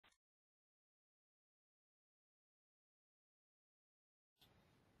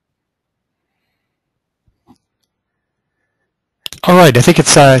All right, I think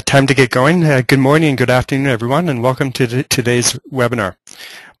it's time to get going. Good morning and good afternoon, everyone, and welcome to today's webinar.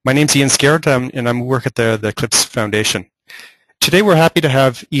 My name's Ian Scared, and I work at the Eclipse Foundation. Today we're happy to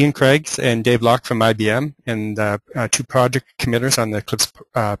have Ian Craggs and Dave Locke from IBM and two project committers on the Eclipse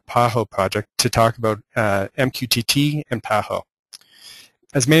PAHO project to talk about MQTT and PAHO.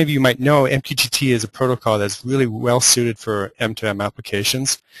 As many of you might know, MQTT is a protocol that's really well suited for M2M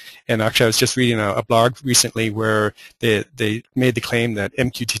applications. And actually, I was just reading a blog recently where they made the claim that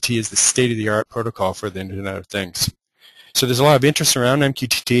MQTT is the state-of-the-art protocol for the Internet of Things. So there's a lot of interest around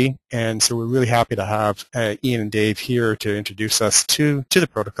MQTT, and so we're really happy to have Ian and Dave here to introduce us to the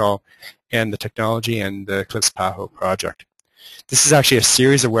protocol and the technology and the Eclipse PAHO project. This is actually a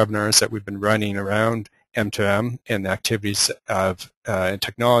series of webinars that we've been running around M2M and the activities of and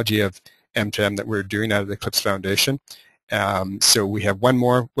technology of M2M that we're doing out of the Eclipse Foundation. So we have one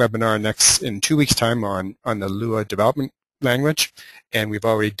more webinar in 2 weeks' time on the Lua development language, and we've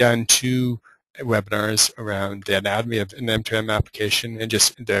already done 2 webinars around the anatomy of an M2M application and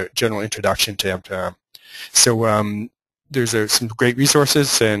just the general introduction to M2M. So there's some great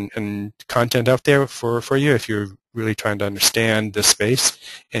resources and content out there for you if you're really trying to understand this space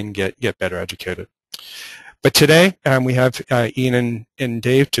and get better educated. But today we have Ian and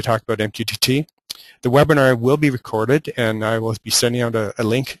Dave to talk about MQTT. The webinar will be recorded, and I will be sending out a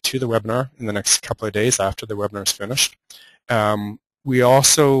link to the webinar in the next couple of days after the webinar is finished. We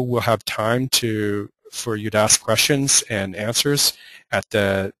also will have time for you to ask questions and answers at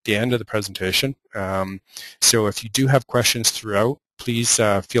the end of the presentation. So if you do have questions throughout, please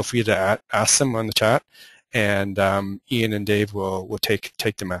feel free to ask them on the chat, and Ian and Dave will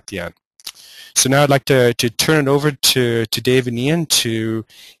take them at the end. So now I'd like to turn it over to Dave and Ian to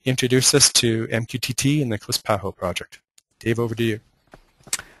introduce us to MQTT and the Eclipse PAHO project. Dave, over to you.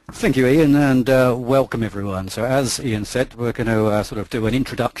 Thank you, Ian, and welcome everyone. So as Ian said, we're going to sort of do an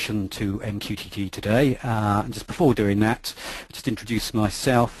introduction to MQTT today. And just before doing that, just introduce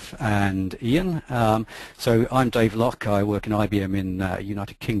myself and Ian. So I'm Dave Locke. I work in IBM in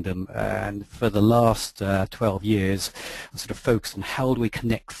United Kingdom, and for the last 12 years, I'm sort of focused on how do we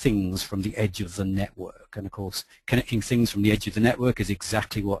connect things from the edge of the network. And of course, connecting things from the edge of the network is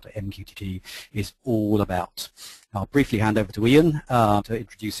exactly what MQTT is all about. I'll briefly hand over to Ian to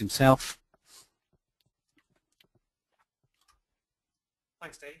introduce himself.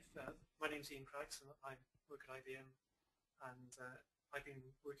 Thanks, Dave. My name's Ian Craggs, and I work at IBM, and I've been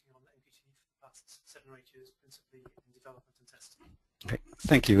working on MQTT for the past 7 or 8 years, principally in development and testing. Okay,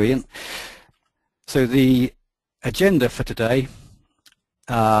 thank you, Ian. So the agenda for today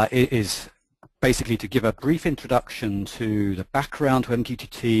is basically to give a brief introduction to the background to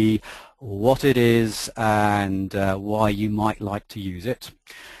MQTT, what it is, and why you might like to use it.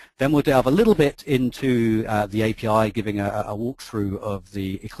 Then we'll delve a little bit into the API, giving a walkthrough of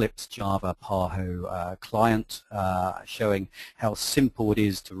the Eclipse Java PAHO client, showing how simple it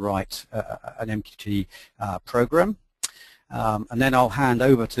is to write an MQTT program. And then I'll hand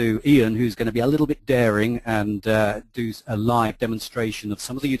over to Ian, who's going to be a little bit daring and do a live demonstration of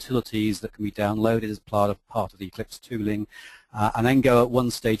some of the utilities that can be downloaded as part of the Eclipse tooling, and then go at one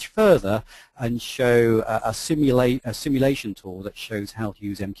stage further and show a simulation tool that shows how to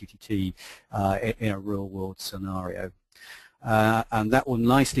use MQTT in a real-world scenario. And that will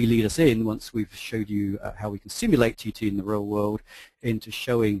nicely lead us in, once we've showed you how we can simulate TT in the real world, into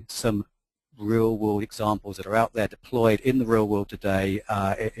showing some real-world examples that are out there deployed in the real world today,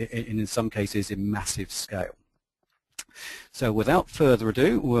 in some cases in massive scale. So without further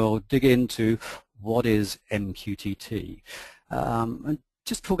ado, we'll dig into what is MQTT. And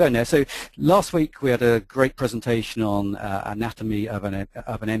just before going there, so last week we had a great presentation on anatomy of an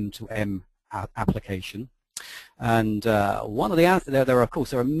M2M application. And one of the there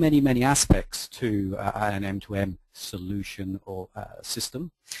are many aspects to an M2M solution or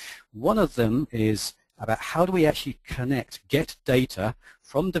system. One of them is about how do we actually get data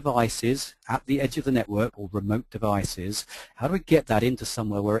from devices at the edge of the network or remote devices. How do we get that into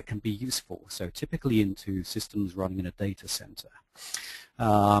somewhere where it can be useful? So typically into systems running in a data center.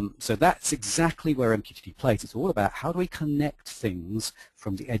 So that's exactly where MQTT plays. It's all about how do we connect things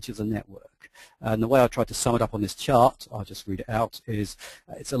from the edge of the network. And the way I tried to sum it up on this chart, I'll just read it out, is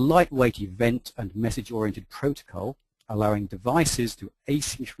it's a lightweight event and message-oriented protocol allowing devices to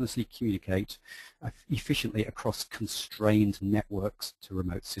asynchronously communicate efficiently across constrained networks to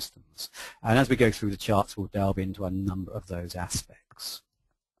remote systems. And as we go through the charts, we'll delve into a number of those aspects.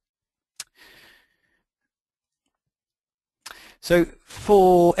 So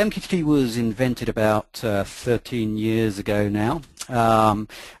MQTT was invented about 13 years ago now,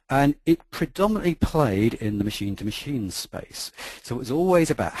 And it predominantly played in the machine-to-machine space. So it was always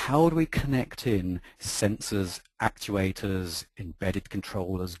about how do we connect in sensors, actuators, embedded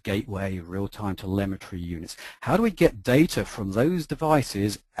controllers, gateway, real-time telemetry units. How do we get data from those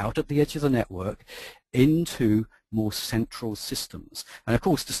devices out at the edge of the network into more central systems? And of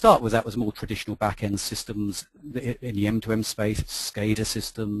course, to start with, that was more traditional back-end systems in the M2M space, SCADA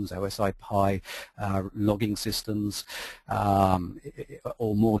systems, OSI Pi, logging systems,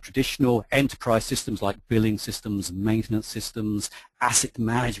 or more traditional enterprise systems like billing systems, maintenance systems, asset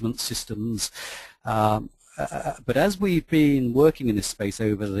management systems. But as we've been working in this space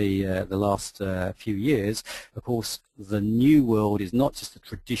over the last few years, of course, the new world is not just the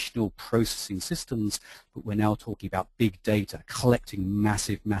traditional processing systems, but we're now talking about big data, collecting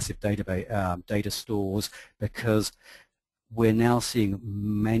massive data stores, because we're now seeing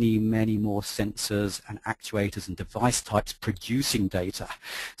many more sensors and actuators and device types producing data.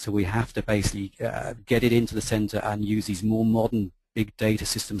 So we have to basically get it into the center and use these more modern big data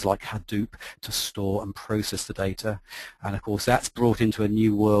systems like Hadoop to store and process the data. And of course, that's brought into a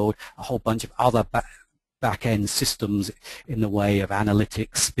new world a whole bunch of other back-end systems in the way of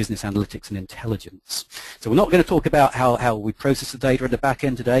analytics, business analytics and intelligence. So we're not going to talk about how we process the data in the back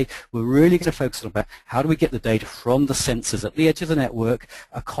end today. We're really going to focus on about how do we get the data from the sensors at the edge of the network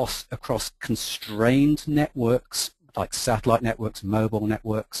across constrained networks like satellite networks, mobile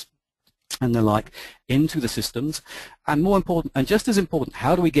networks, and the like, into the systems. And more important, and just as important,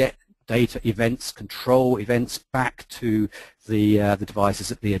 how do we get data events, control events back to the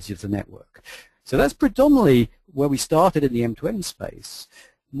devices at the edge of the network? So that's predominantly where we started in the M2M space.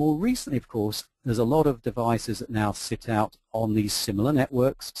 More recently, of course, there's a lot of devices that now sit out on these similar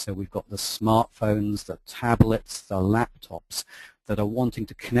networks. So we've got the smartphones, the tablets, the laptops that are wanting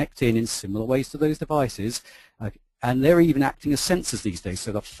to connect in similar ways to those devices. And they're even acting as sensors these days.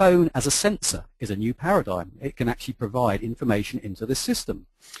 So the phone as a sensor is a new paradigm. It can actually provide information into the system.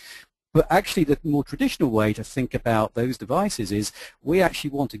 But actually, the more traditional way to think about those devices is we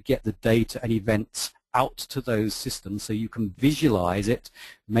actually want to get the data and events out to those systems so you can visualize it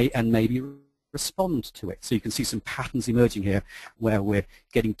and maybe respond to it. So you can see some patterns emerging here where we're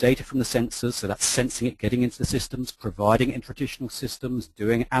getting data from the sensors, so that's sensing it, getting into the systems, providing it in traditional systems,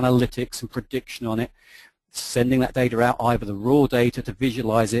 doing analytics and prediction on it, sending that data out, either the raw data to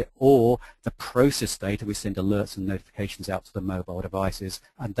visualize it or the process data. We send alerts and notifications out to the mobile devices,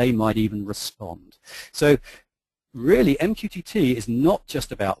 and they might even respond. So really, MQTT is not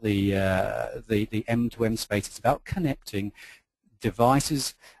just about the M2M space. It's about connecting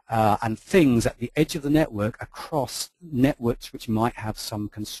devices and things at the edge of the network across networks which might have some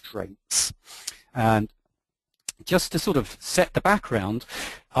constraints. And just to sort of set the background,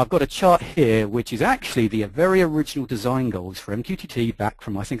 I've got a chart here which is actually the very original design goals for MQTT back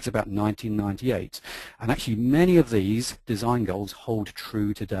from, I think it's about 1998. And actually many of these design goals hold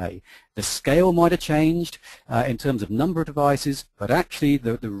true today. The scale might have changed in terms of number of devices, but actually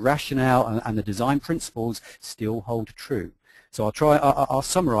the rationale and the design principles still hold true. So I'll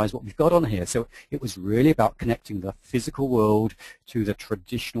summarize what we've got on here. So it was really about connecting the physical world to the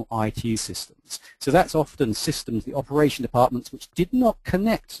traditional IT systems. So that's often systems, the operation departments, which did not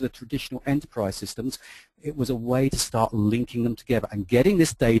connect to the traditional enterprise systems. It was a way to start linking them together and getting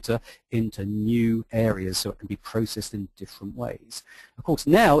this data into new areas so it can be processed in different ways. Of course,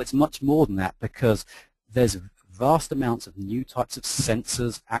 now it's much more than that, because there's vast amounts of new types of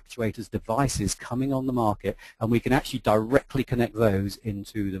sensors, actuators, devices coming on the market, and we can actually directly connect those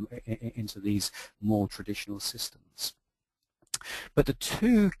into these more traditional systems. But the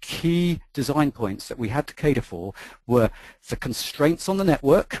two key design points that we had to cater for were the constraints on the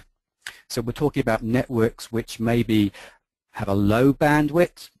network. So we're talking about networks which maybe have a low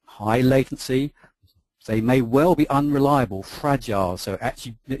bandwidth, high latency. They may well be unreliable, fragile, so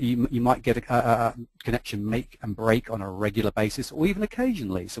actually you might get a connection make and break on a regular basis or even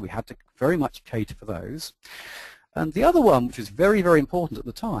occasionally, so we had to very much cater for those. And the other one, which was very, very important at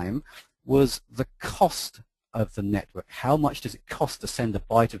the time, was the cost of the network. How much does it cost to send a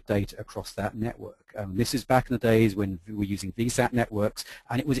byte of data across that network? This is back in the days when we were using VSAT networks,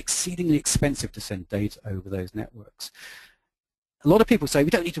 and it was exceedingly expensive to send data over those networks. A lot of people say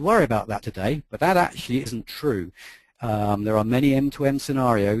we don't need to worry about that today, but that actually isn't true. There are many M2M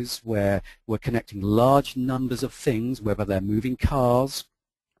scenarios where we're connecting large numbers of things, whether they're moving cars,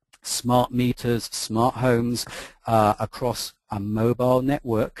 smart meters, smart homes, across a mobile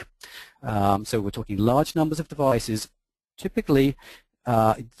network. So we're talking large numbers of devices. Typically,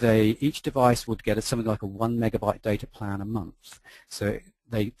 each device would get something like a 1 megabyte data plan a month. So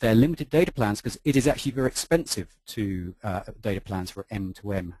they're limited data plans because it is actually very expensive to data plans for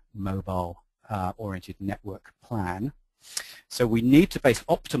M2M mobile oriented network plan. So we need to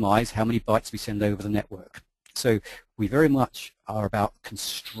basically optimize how many bytes we send over the network. So we very much are about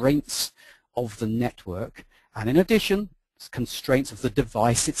constraints of the network, and in addition, constraints of the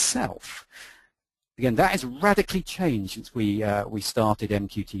device itself. Again, that has radically changed since we started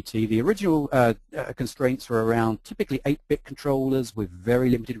MQTT. The original constraints were around typically 8-bit controllers with very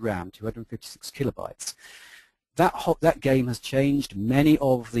limited RAM, 256 kilobytes. That game has changed. Many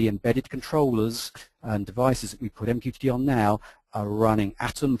of the embedded controllers and devices that we put MQTT on now are running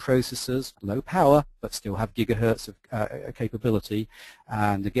Atom processors, low power, but still have gigahertz of capability.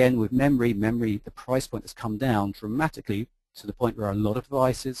 And again, with memory, the price point has come down dramatically to the point where a lot of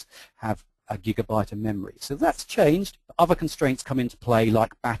devices have a gigabyte of memory. So that's changed. Other constraints come into play,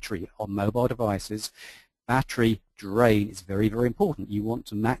 like battery on mobile devices. Battery drain is very, very important. You want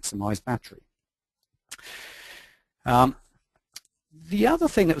to maximize battery. The other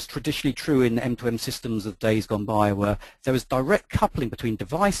thing that was traditionally true in M2M systems of days gone by were there was direct coupling between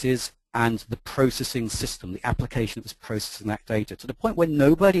devices and the processing system, the application that was processing that data, to the point where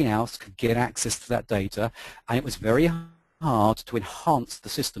nobody else could get access to that data, and it was very hard to enhance the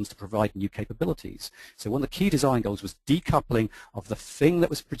systems to provide new capabilities. So one of the key design goals was decoupling of the thing that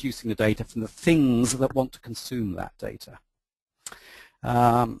was producing the data from the things that want to consume that data.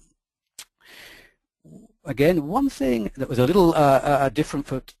 Again, one thing that was a little different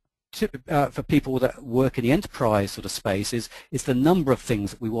for people that work in the enterprise sort of space is the number of things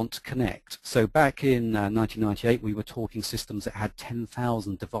that we want to connect. So back in 1998, we were talking systems that had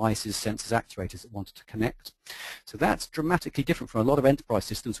 10,000 devices, sensors, actuators that wanted to connect. So that's dramatically different from a lot of enterprise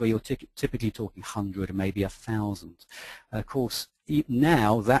systems where you're typically talking 100 or maybe 1,000. Of course,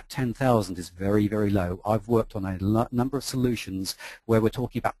 now that 10,000 is very, very low. I've worked on a number of solutions where we're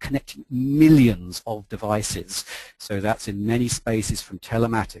talking about connecting millions of devices. So that's in many spaces, from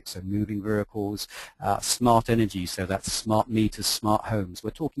telematics, so moving vehicles, smart energy, so that's smart meters, smart homes. We're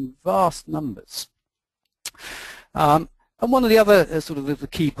talking vast numbers. And one of the other sort of the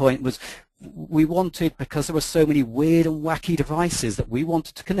key point was we wanted, because there were so many weird and wacky devices that we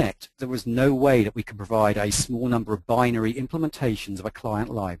wanted to connect, there was no way that we could provide a small number of binary implementations of a client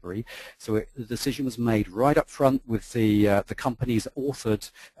library. So the decision was made right up front with the companies that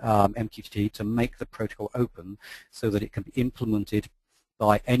authored MQTT to make the protocol open so that it can be implemented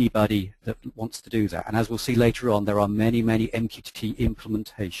by anybody that wants to do that. And as we'll see later on, there are many, many MQTT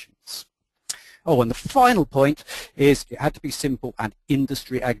implementations. Oh, and the final point is it had to be simple and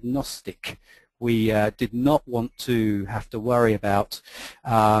industry agnostic. We did not want to have to worry about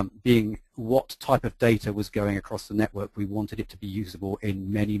being what type of data was going across the network. We wanted it to be usable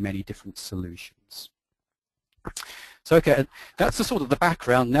in many, many different solutions. So okay, that's the sort of the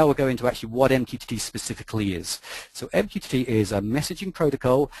background. Now we'll go into actually what MQTT specifically is. So MQTT is a messaging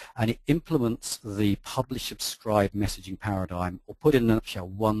protocol, and it implements the publish-subscribe messaging paradigm, or put in a nutshell,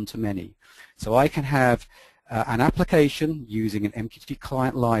 one-to-many. So I can have an application using an MQTT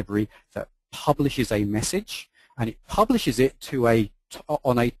client library that publishes a message, and it publishes it to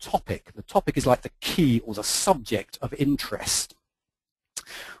on a topic. The topic is like the key or the subject of interest.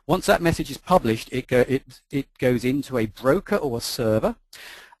 Once that message is published, it goes into a broker or a server,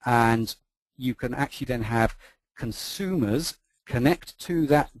 and you can actually then have consumers connect to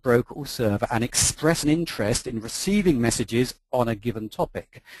that broker or server and express an interest in receiving messages on a given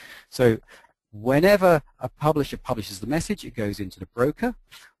topic. So whenever a publisher publishes the message, it goes into the broker.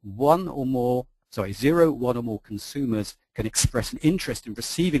 Zero, one or more consumers can express an interest in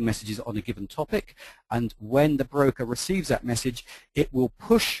receiving messages on a given topic, and when the broker receives that message, it will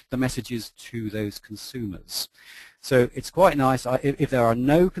push the messages to those consumers. So it's quite nice. If there are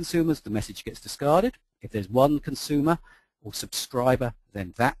no consumers, the message gets discarded. If there's one consumer or subscriber,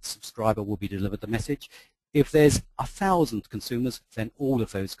 then that subscriber will be delivered the message. If there's 1,000 consumers, then all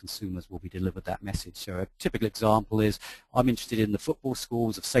of those consumers will be delivered that message. So a typical example is, I'm interested in the football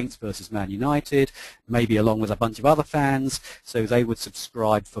scores of Saints versus Man United, maybe along with a bunch of other fans, so they would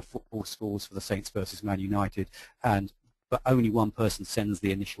subscribe for football scores for the Saints versus Man United, but only one person sends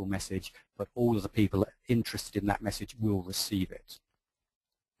the initial message, but all of the people interested in that message will receive it.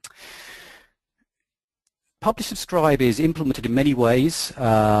 Publish subscribe is implemented in many ways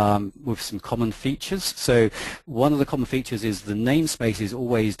with some common features. So one of the common features is the namespace is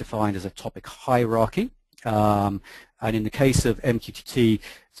always defined as a topic hierarchy. And in the case of MQTT,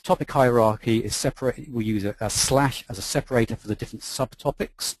 the topic hierarchy is separate. We use a slash as a separator for the different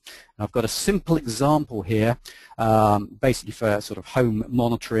subtopics. And I've got a simple example here, basically for sort of home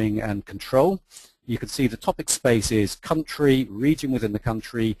monitoring and control. you can see the topic space is country, region within the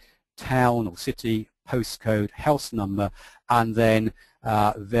country, town or city, postcode, house number, and then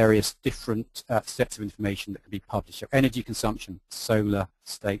various different sets of information that can be published. So energy consumption, solar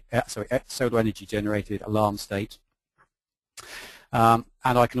state, solar energy generated, alarm state. And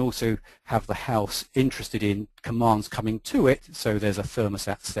I can also have the house interested in commands coming to it, so there's a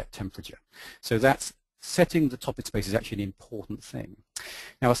thermostat set temperature. So that's setting the topic space is actually an important thing.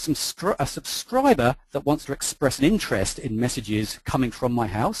 Now, a subscriber that wants to express an interest in messages coming from my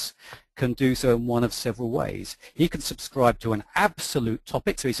house can do so in one of several ways. He can subscribe to an absolute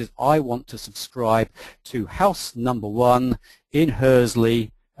topic, so he says, I want to subscribe to house number 1 in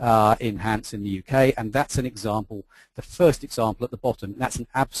Hursley, in Hants in the UK, and that's an example, the first example at the bottom. That's an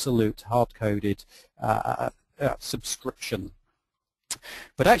absolute hard-coded subscription.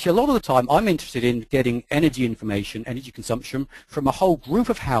 But actually, a lot of the time, I'm interested in getting energy information, energy consumption, from a whole group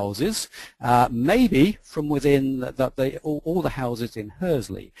of houses, maybe from within all the houses in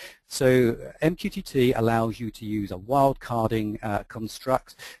Hursley. So MQTT allows you to use a wildcarding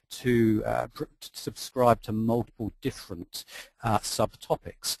construct to subscribe to multiple different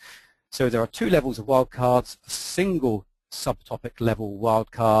subtopics. So there are 2 levels of wildcards, a single subtopic level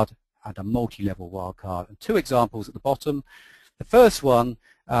wildcard and a multi-level wildcard. And 2 examples at the bottom. The first one,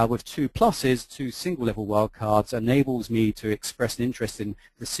 with 2 pluses, 2 single-level wildcards, enables me to express an interest in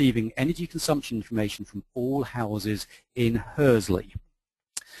receiving energy consumption information from all houses in Hursley.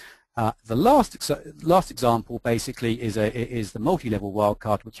 The last example basically is the multi-level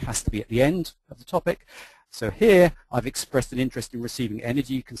wildcard, which has to be at the end of the topic. So here I've expressed an interest in receiving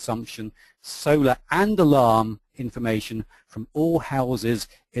energy consumption, solar and alarm information from all houses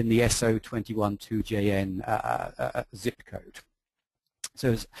in the SO212JN zip code.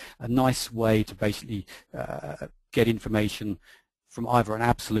 So it's a nice way to basically get information from either an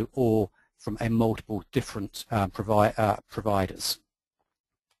absolute or from a multiple different providers.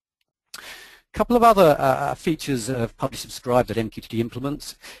 A couple of other features of Publish Subscribe that MQTT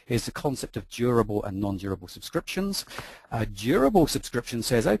implements is the concept of durable and non-durable subscriptions. A durable subscription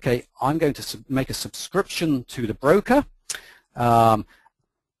says, okay, I'm going to make a subscription to the broker, and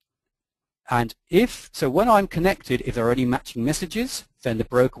so when I'm connected, if there are any matching messages, then the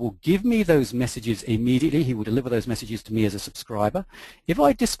broker will give me those messages immediately. He will deliver those messages to me as a subscriber. If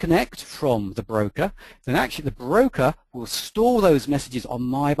I disconnect from the broker, then actually the broker will store those messages on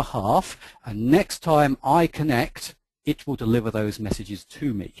my behalf, and next time I connect, it will deliver those messages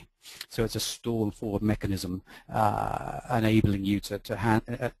to me. So it's a store and forward mechanism enabling you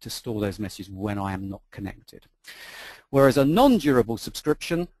to store those messages when I am not connected. Whereas a non-durable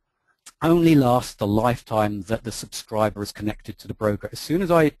subscription only lasts the lifetime that the subscriber is connected to the broker. As soon as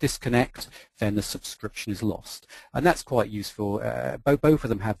I disconnect, then the subscription is lost. And that's quite useful. Both of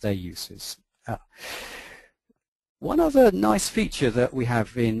them have their uses. One other nice feature that we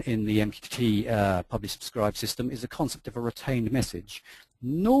have in the MQTT Publish Subscribe system is the concept of a retained message.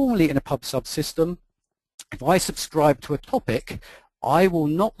 Normally in a PubSub system, if I subscribe to a topic, I will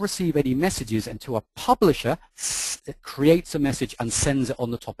not receive any messages until a publisher creates a message and sends it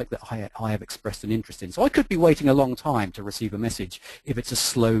on the topic that I have expressed an interest in. So I could be waiting a long time to receive a message if it's a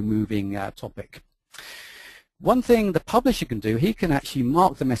slow-moving topic. One thing the publisher can do, he can actually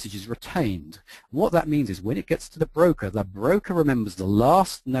mark the messages retained. What that means is when it gets to the broker remembers the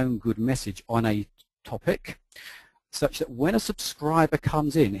last known good message on a topic, such that when a subscriber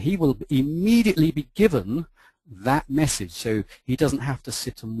comes in, he will immediately be given that message, so he doesn't have to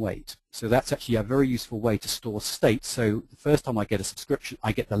sit and wait. So that's actually a very useful way to store state. So the first time I get a subscription,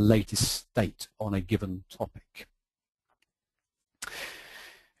 I get the latest state on a given topic.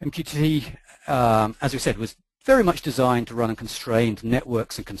 MQTT, as we said, was very much designed to run on constrained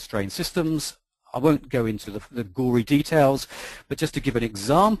networks and constrained systems. I won't go into the gory details, but just to give an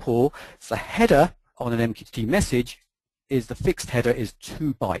example, the header on an MQTT message is the fixed header is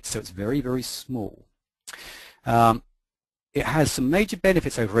 2 bytes, so it's very, very small. It has some major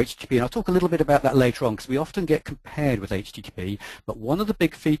benefits over HTTP, and I'll talk a little bit about that later on because we often get compared with HTTP. But one of the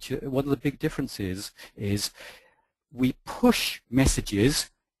big differences is we push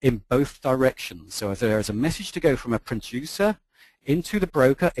messages in both directions. So if there is a message to go from a producer into the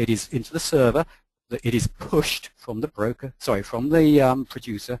broker, it is into the server. It is pushed from the producer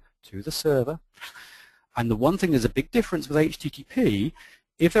to the server. And the one thing, there's a big difference with HTTP.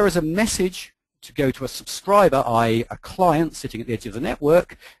 If there is a message to go to a subscriber, i.e. a client sitting at the edge of the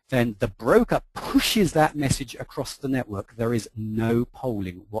network, then the broker pushes that message across the network. There is no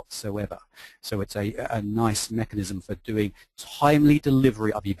polling whatsoever. So it's a nice mechanism for doing timely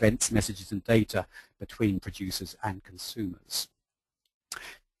delivery of events, messages, and data between producers and consumers.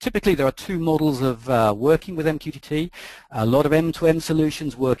 Typically, there are two models of working with MQTT. A lot of M2M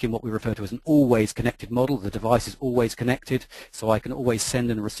solutions work in what we refer to as an always connected model. The device is always connected, so I can always send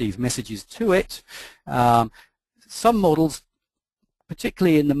and receive messages to it. Some models,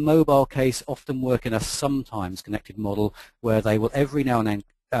 particularly in the mobile case, often work in a sometimes connected model where they will every now and then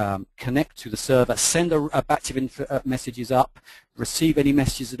connect to the server, send a batch of messages up, receive any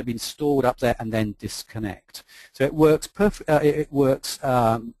messages that have been stored up there, and then disconnect. So it works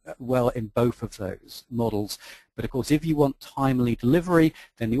well in both of those models. But of course, if you want timely delivery,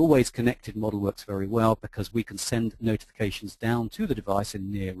 then the always connected model works very well because we can send notifications down to the device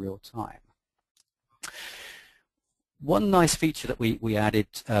in near real time. One nice feature that we added,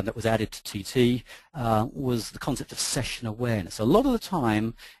 that was added to TT, was the concept of session awareness. A lot of the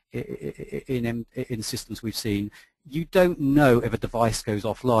time in systems we've seen, you don't know if a device goes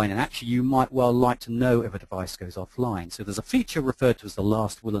offline, and actually you might well like to know if a device goes offline. So there's a feature referred to as the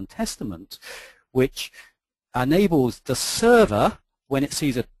last will and testament, which enables the server, when it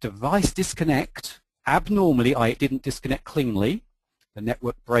sees a device disconnect abnormally, i.e. it didn't disconnect cleanly, the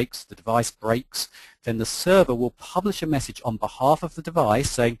network breaks, the device breaks, then the server will publish a message on behalf of the device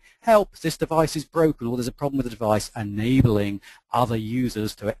saying, help, this device is broken, or there's a problem with the device, enabling other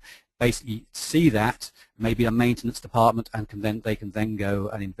users to basically see that, maybe a maintenance department, and they can then go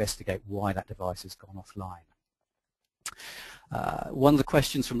and investigate why that device has gone offline. One of the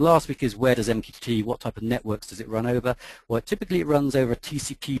questions from last week is, where does MQTT, what type of networks does it run over? Well, typically it runs over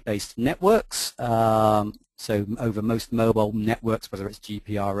TCP-based networks. So over most mobile networks, whether it's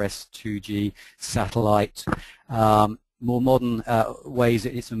GPRS, 2G, satellite. More modern ways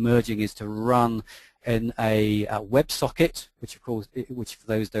that it's emerging is to run in a WebSocket, which of course, which for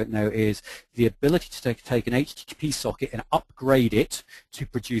those who don't know, is the ability to take an HTTP socket and upgrade it to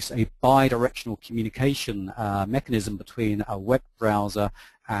produce a bi-directional communication mechanism between a web browser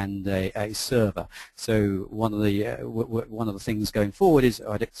and a server. So one of the things going forward is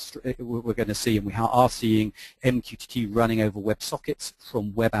we're going to see, and we are seeing, MQTT running over WebSockets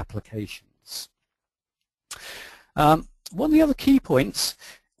from web applications. One of the other key points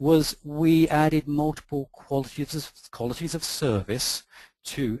was we added multiple qualities of service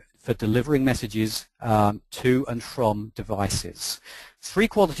for delivering messages to and from devices. 3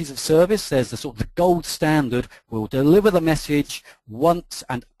 qualities of service. There's the sort of the gold standard. We'll deliver the message once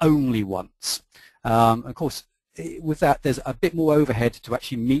and only once. Of course, with that, there's a bit more overhead to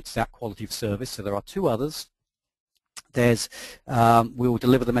actually meet that quality of service. So there are 2 others. There's we'll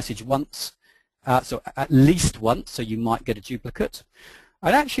deliver the message once, so at least once. So you might get a duplicate.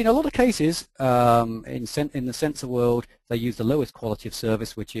 And actually, in a lot of cases, in the sensor world, they use the lowest quality of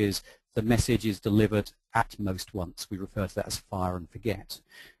service, which is the message is delivered at most once. We refer to that as fire and forget.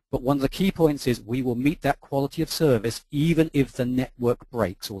 But one of the key points is we will meet that quality of service even if the network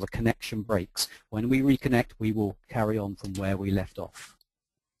breaks or the connection breaks. When we reconnect, we will carry on from where we left off.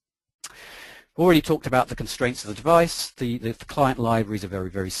 Already talked about the constraints of the device. The client libraries are very,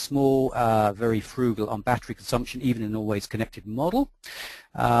 very small, very frugal on battery consumption, even in an always connected model.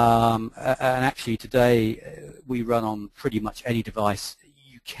 And actually today we run on pretty much any device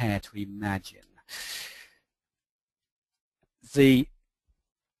you care to imagine.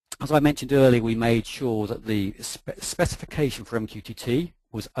 As I mentioned earlier, we made sure that the specification for MQTT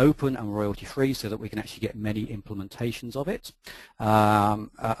was open and royalty-free so that we can actually get many implementations of it. And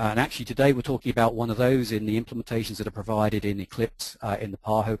actually today we're talking about one of those in the implementations that are provided in Eclipse in the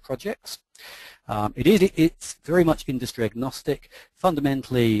PAHO projects. It's very much industry agnostic.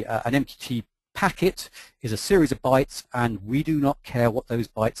 Fundamentally, an MQTT packet is a series of bytes, and we do not care what those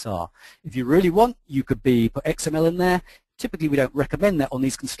bytes are. If you really want, you could put XML in there. Typically, we don't recommend that on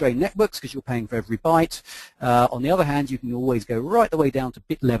these constrained networks because you're paying for every byte. On the other hand, you can always go right the way down to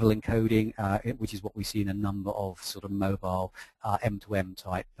bit level encoding, which is what we see in a number of sort of mobile M2M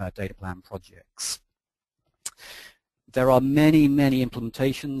type data plan projects. There are many, many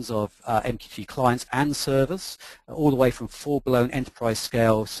implementations of MQTT clients and servers, all the way from full-blown enterprise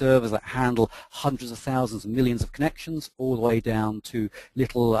scale servers that handle hundreds of thousands and millions of connections, all the way down to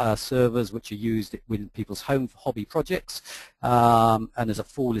little servers which are used within people's home for hobby projects. And there's a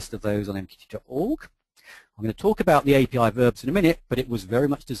full list of those on MQTT.org. I'm going to talk about the API verbs in a minute, but it was very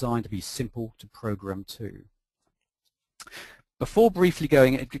much designed to be simple to program to. Before briefly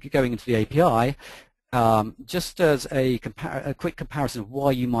going into the API, just as a quick comparison of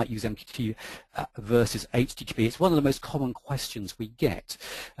why you might use MQTT versus HTTP, it's one of the most common questions we get.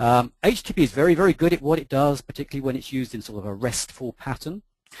 HTTP is very, very good at what it does, particularly when it's used in sort of a RESTful pattern.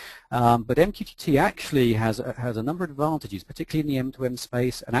 But MQTT actually has a number of advantages, particularly in the M2M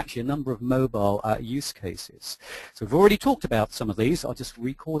space, and actually a number of mobile use cases. So we've already talked about some of these. I'll just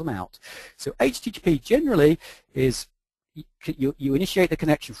recall them out. So HTTP generally is you initiate the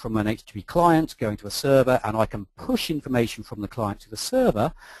connection from an HTTP client going to a server, and I can push information from the client to the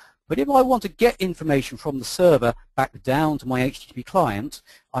server. But if I want to get information from the server back down to my HTTP client,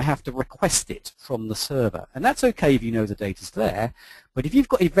 I have to request it from the server. And that's okay if you know the data's there. But if you've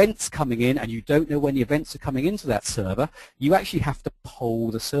got events coming in and you don't know when the events are coming into that server, you actually have to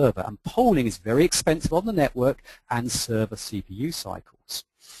poll the server. And polling is very expensive on the network and server CPU cycles.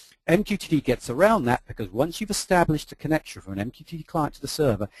 MQTT gets around that because once you've established a connection from an MQTT client to the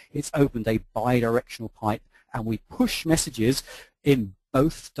server, it's opened a bidirectional pipe, and we push messages in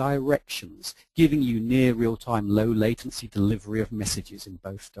both directions, giving you near real-time low latency delivery of messages in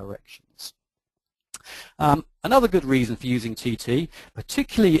both directions. Another good reason for using TT,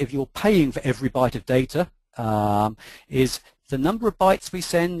 particularly if you're paying for every byte of data, is the number of bytes we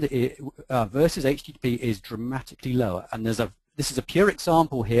send versus HTTP is dramatically lower. And this is a pure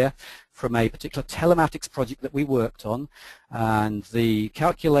example here from a particular telematics project that we worked on, and the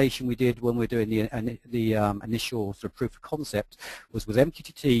calculation we did when we were doing the initial sort of proof of concept was with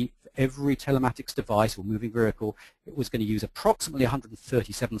MQTT, for every telematics device or moving vehicle, it was going to use approximately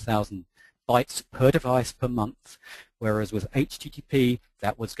 137,000 bytes per device per month, whereas with HTTP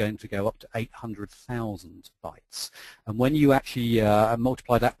that was going to go up to 800,000 bytes. And when you actually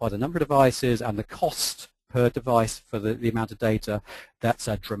multiply that by the number of devices and the cost per device for the amount of data, that's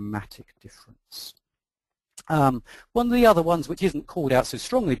a dramatic difference. One of the other ones which isn't called out so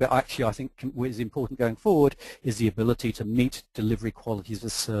strongly, but actually I think is important going forward, is the ability to meet delivery qualities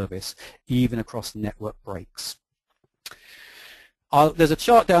of service even across network breaks. There's a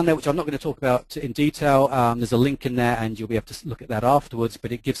chart down there which I'm not going to talk about in detail. There's a link in there and you'll be able to look at that afterwards,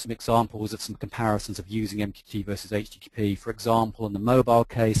 but it gives some examples of some comparisons of using MQTT versus HTTP. For example, in the mobile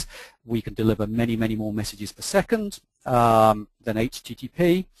case, we can deliver many, many more messages per second than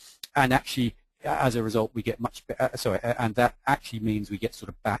HTTP, and actually as a result we get much better, and that actually means we get sort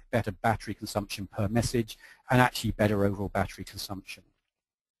of better battery consumption per message and actually better overall battery consumption.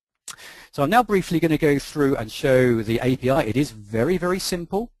 So I'm now briefly going to go through and show the API. It is very, very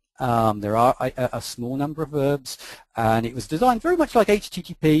simple. There are a small number of verbs, and it was designed very much like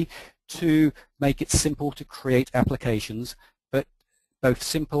HTTP to make it simple to create applications, but both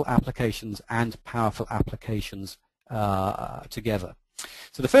simple applications and powerful applications together.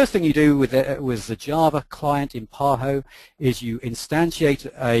 So the first thing you do with the Java client in Paho is you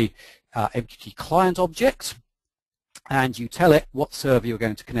instantiate a MQTT client object, and you tell it what server you're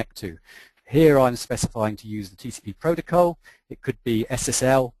going to connect to. Here I'm specifying to use the TCP protocol. It could be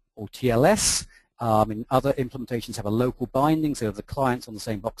SSL or TLS. In other implementations have a local binding, so if the client's on the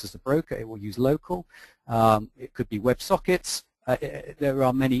same box as the broker, it will use local. It could be WebSockets. There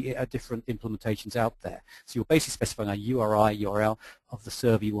are many different implementations out there. So you're basically specifying a URL of the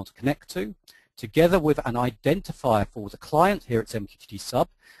server you want to connect to, together with an identifier for the client. Here it's MQTT sub.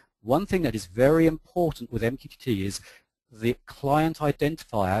 One thing that is very important with MQTT is the client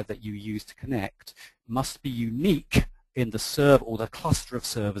identifier that you use to connect must be unique in the server or the cluster of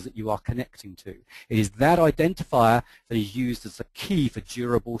servers that you are connecting to. It is that identifier that is used as the key for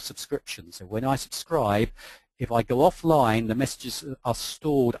durable subscription. So when I subscribe, if I go offline, the messages are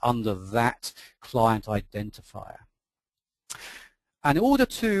stored under that client identifier. And in order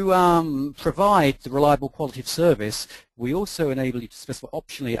to provide the reliable quality of service, we also enable you to specify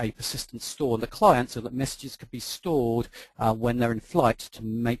optionally a persistent store on the client so that messages can be stored when they're in flight to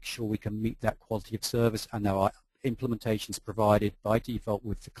make sure we can meet that quality of service, and there are implementations provided by default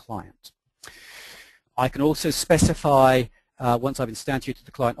with the client. I can also specify, once I've instantiated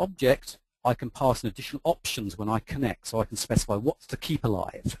the client object, I can pass in additional options when I connect. So I can specify what's the keep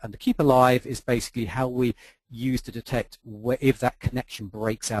alive. And the keep alive is basically how we use to detect if that connection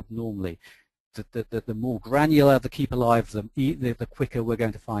breaks abnormally. The more granular the keep alive, the quicker we're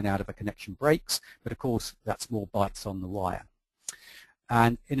going to find out if a connection breaks. But of course, that's more bytes on the wire.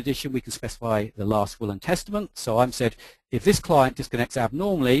 And in addition, we can specify the last will and testament. So I'm said, if this client disconnects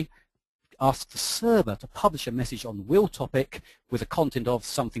abnormally, ask the server to publish a message on the will topic with the content of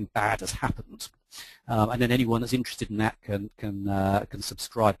something bad has happened. And then anyone that's interested in that can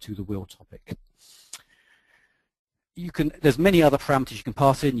subscribe to the will topic. There's many other parameters you can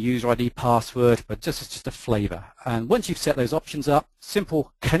pass in, user ID, password, but this is just a flavor. And once you've set those options up,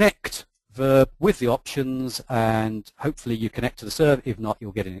 simple connect verb with the options, and hopefully you connect to the server. If not,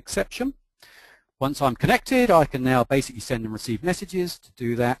 you'll get an exception. Once I'm connected, I can now basically send and receive messages. To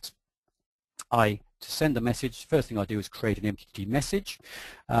do that, I to send a message, first thing I do is create an MQTT message.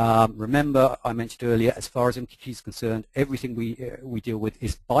 Remember, I mentioned earlier, as far as MQTT is concerned, everything we deal with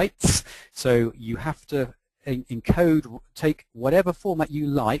is bytes. So you have to encode, take whatever format you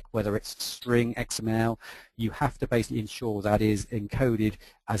like, whether it's string, XML, you have to basically ensure that is encoded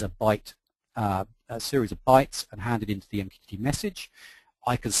as a byte, a series of bytes, and handed into the MQTT message.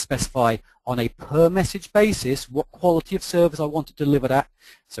 I can specify on a per message basis what quality of service I want it delivered at.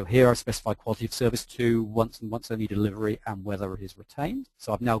 So here I specify quality of service to once and once only delivery and whether it is retained.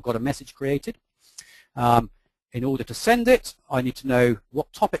 So I've now got a message created. In order to send it, I need to know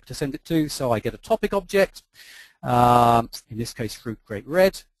what topic to send it to, so I get a topic object, in this case fruit great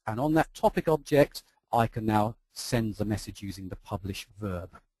red, and on that topic object I can now send the message using the publish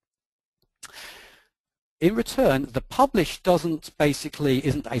verb. In return, the publish isn't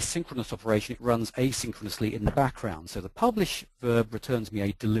a synchronous operation, it runs asynchronously in the background. So the publish verb returns me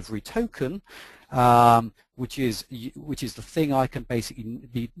a delivery token, which is the thing I can basically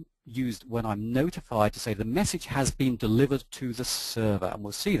be used when I'm notified to say the message has been delivered to the server, and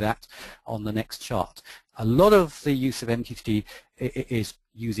we'll see that on the next chart. A lot of the use of MQTT is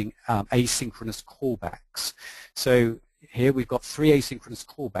using asynchronous callbacks. So here we've got 3 asynchronous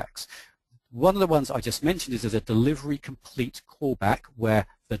callbacks. One of the ones I just mentioned is there's a delivery complete callback where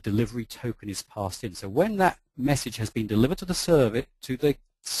the delivery token is passed in. So when that message has been delivered to the server,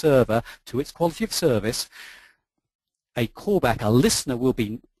 to its quality of service, a callback, a listener will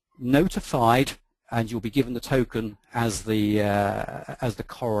be notified, and you'll be given the token as the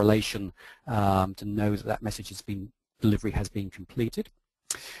correlation to know that that message has been, delivery has been completed.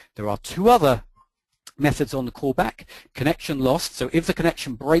 There are 2 other methods on the callback. Connection lost, so if the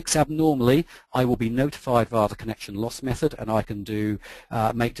connection breaks abnormally, I will be notified via the connection loss method, and I can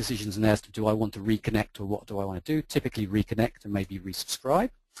make decisions in there as to do I want to reconnect or what do I want to do. Typically reconnect and maybe resubscribe.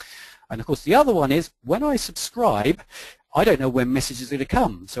 And of course the other one is when I subscribe, I don't know when messages are going to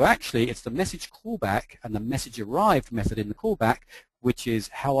come. So actually it's the message callback and the message arrived method in the callback, which is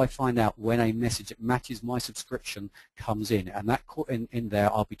how I find out when a message that matches my subscription comes in. And that in there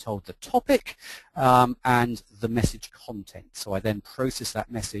I'll be told the topic and the message content. So I then process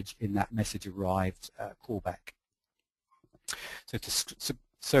that message in that message arrived callback.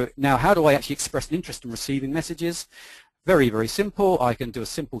 So now how do I actually express an interest in receiving messages? Very, very simple. I can do a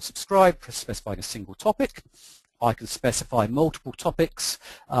simple subscribe, specifying a single topic. I can specify multiple topics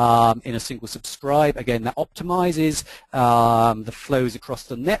in a single subscribe. Again, that optimizes the flows across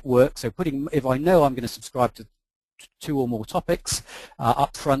the network. So if I know I'm going to subscribe to 2 or more topics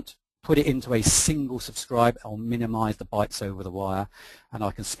up front, put it into a single subscribe. I'll minimize the bytes over the wire, and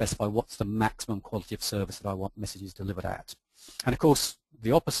I can specify what's the maximum quality of service that I want messages delivered at. And of course,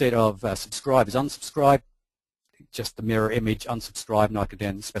 the opposite of subscribe is unsubscribe. Just the mirror image, unsubscribe, and I can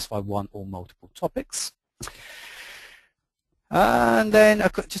then specify 1 or multiple topics. And then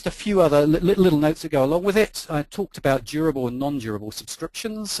just a few other little notes that go along with it. I talked about durable and non-durable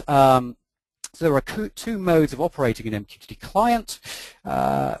subscriptions. So there are 2 modes of operating an MQTT client.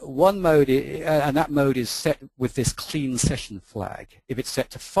 One mode, and that mode is set with this clean session flag. If it's set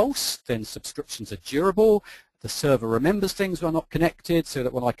to false, then subscriptions are durable. The server remembers things when I'm not connected, so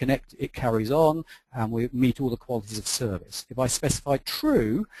that when I connect, it carries on, and we meet all the qualities of service. If I specify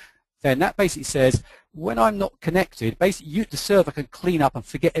true, then that basically says when I'm not connected, basically the server can clean up and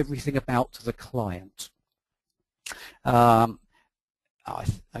forget everything about the client. Okay,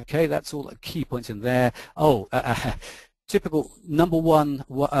 that's all the key points in there. Oh, typical number 1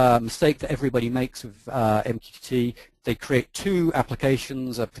 mistake that everybody makes with MQTT, they create 2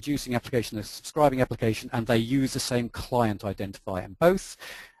 applications, a producing application and a subscribing application, and they use the same client identifier in both.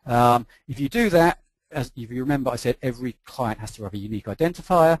 If you do that, if you remember I said every client has to have a unique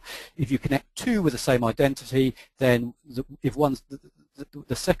identifier. If you connect 2 with the same identity, then the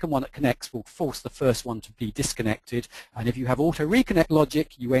second one that connects will force the first one to be disconnected, and if you have auto reconnect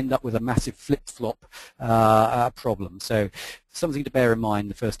logic, you end up with a massive flip-flop problem. So something to bear in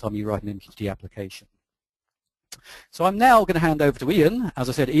mind the first time you write an MQTT application. So I'm now going to hand over to Ian. As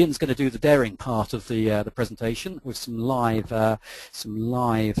I said, Ian's going to do the daring part of the presentation with some live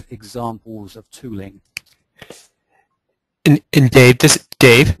examples of tooling. And Dave, this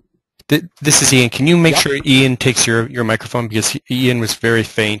is Ian. Can you make sure Ian takes your microphone, because Ian was very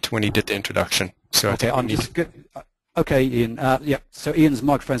faint when he did the introduction. So okay, I'm just good. Okay, Ian. Yeah. So Ian's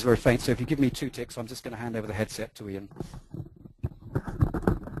microphone is very faint. So if you give me 2 ticks, I'm just going to hand over the headset to Ian.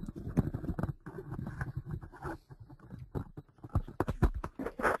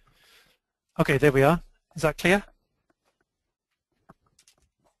 Okay, there we are. Is that clear?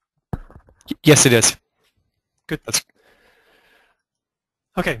 Yes, it is. Good.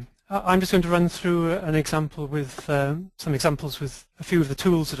 Okay. I'm just going to run through an example with some examples with a few of the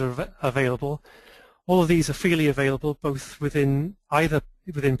tools that are available. All of these are freely available both within either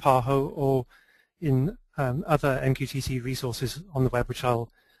within PAHO or in other MQTT resources on the web, which I'll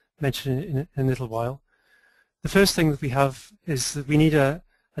mention in a little while. The first thing that we have is that we need an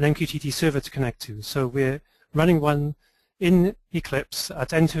MQTT server to connect to. So we're running one in Eclipse at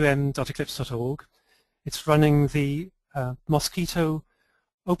n2m.eclipse.org. It's running the Mosquito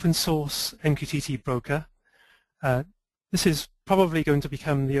open source MQTT broker. This is probably going to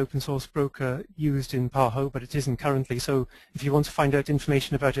become the open source broker used in PAHO, but it isn't currently. So if you want to find out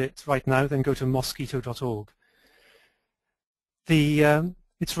information about it right now, then go to mosquito.org.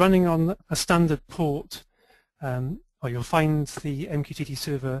 It's running on a standard port, or you'll find the MQTT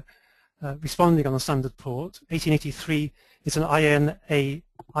server responding on a standard port. 1883 is an IANA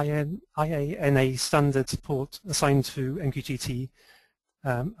standard port assigned to MQTT.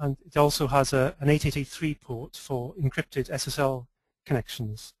 And it also has an 8883 port for encrypted SSL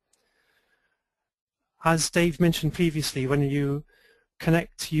connections. As Dave mentioned previously, when you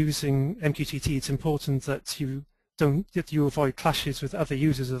connect using MQTT, it's important that you avoid clashes with other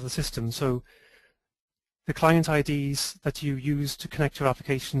users of the system. So the client IDs that you use to connect your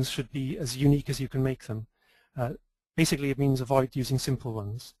applications should be as unique as you can make them. Basically, it means avoid using simple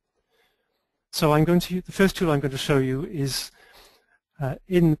ones. So the first tool I'm going to show you is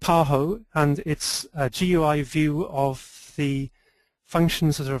in PAHO, and it's a GUI view of the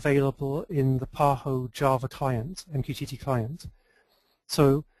functions that are available in the PAHO Java client, MQTT client.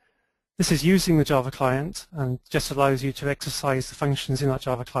 So this is using the Java client and just allows you to exercise the functions in that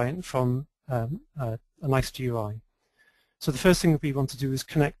Java client from a nice GUI. So the first thing that we want to do is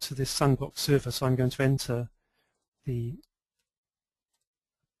connect to this sandbox server. So I'm going to enter the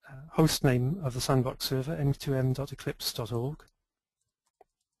host name of the sandbox server, m2m.eclipse.org.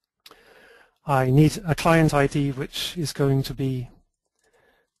 I need a client ID which is going to be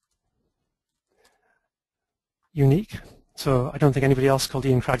unique. So I don't think anybody else called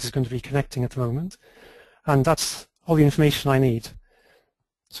Ian Craggs is going to be connecting at the moment. And that's all the information I need.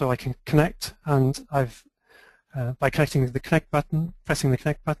 So I can connect, and by connecting the connect button, pressing the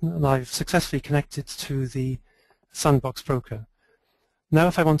connect button, and I've successfully connected to the sandbox broker. Now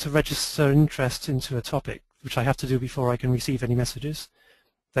if I want to register interest into a topic, which I have to do before I can receive any messages,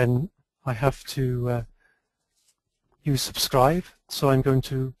 then I have to use subscribe. So I'm going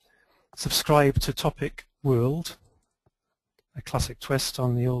to subscribe to topic world, a classic twist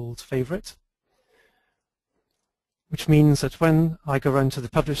on the old favorite, which means that when I go around to the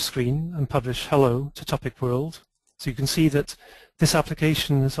publish screen and publish hello to topic world, so you can see that this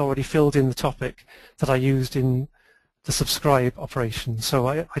application has already filled in the topic that I used in the subscribe operation. So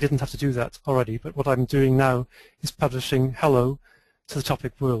I didn't have to do that already, but what I'm doing now is publishing hello to the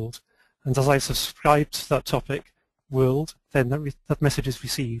topic world. And as I subscribe to that topic world, then that message is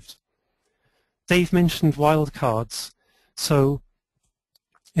received. Dave mentioned wildcards. So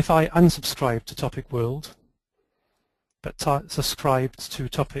if I unsubscribe to topic world, but subscribed to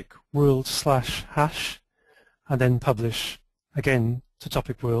topic world /hash, and then publish again to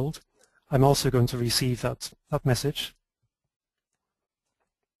topic world, I'm also going to receive that message.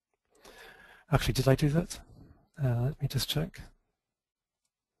 Actually, did I do that? Let me just check.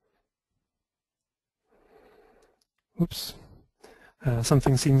 Oops.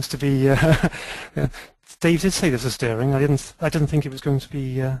 Something seems to be. Dave did say this was steering. I didn't think it was going to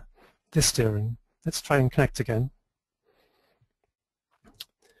be this steering. Let's try and connect again.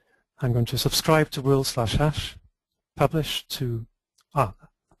 I'm going to subscribe to world /hash, publish to.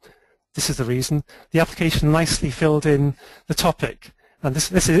 This is the reason. The application nicely filled in the topic, and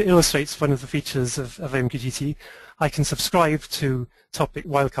this illustrates one of the features of MQTT. I can subscribe to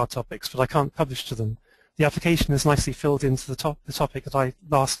wildcard topics, but I can't publish to them. The application is nicely filled into the topic that I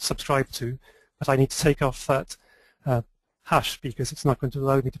last subscribed to, but I need to take off that hash because it's not going to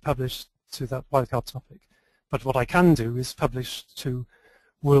allow me to publish to that wildcard topic. But what I can do is publish to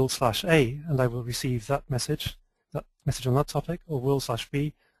world /A, and I will receive that message on that topic, or world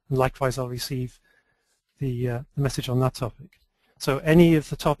 /B, and likewise I'll receive the message on that topic. So any of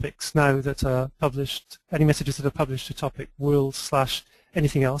the topics now that are published, any messages that are published to topic world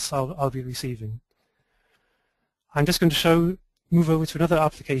 _anything else, I'll be receiving. I'm just going to move over to another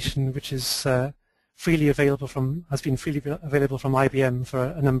application which is has been freely available from IBM for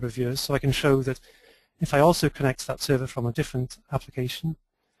a number of years. So I can show that if I also connect that server from a different application,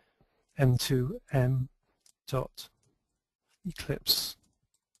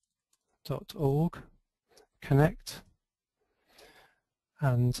 m2m.eclipse.org, connect,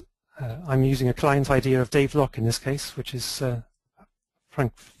 and I'm using a client ID of Dave Locke in this case, which is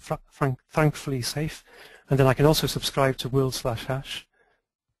thankfully safe. And then I can also subscribe to world/hash.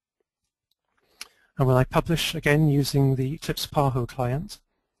 And when I publish, again using the Eclipse Parho client,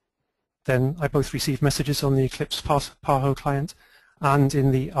 then I both receive messages on the Eclipse Parho client and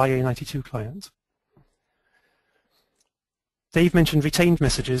in the IA92 client. Dave mentioned retained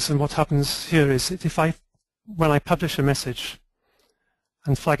messages, and what happens here is that when I publish a message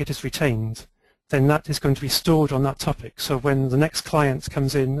and flag it as retained, then that is going to be stored on that topic. So when the next client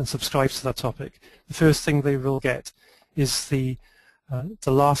comes in and subscribes to that topic, the first thing they will get is the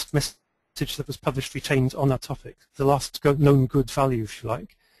last message that was published retained on that topic, the last known good value, if you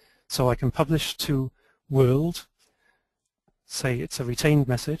like. So I can publish to world, say it's a retained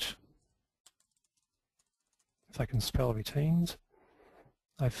message. If I can spell retained,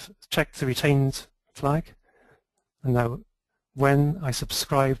 I've checked the retained flag, and now when I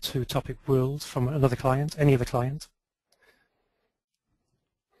subscribe to topic world from another client, any other client,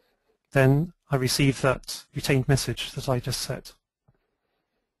 then I receive that retained message that I just set.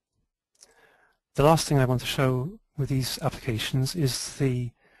 The last thing I want to show with these applications is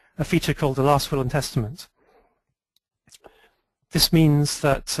a feature called the last will and testament. This means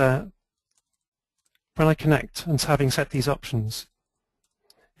that when I connect and having set these options,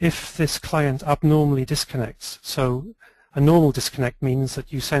 if this client abnormally disconnects, so a normal disconnect means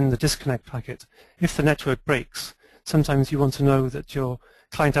that you send the disconnect packet. If the network breaks, sometimes you want to know that your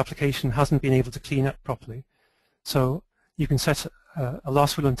client application hasn't been able to clean up properly. So you can set a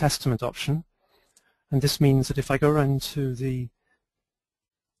last will and testament option, and this means that if I go around to the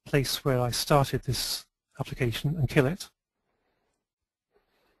place where I started this application and kill it,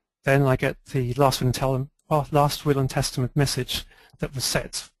 then I get the last will and testament message that was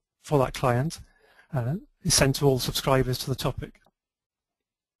set for that client is sent to all subscribers to the topic.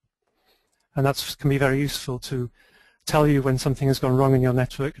 And that can be very useful to tell you when something has gone wrong in your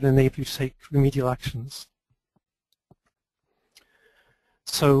network and enable you to take remedial actions.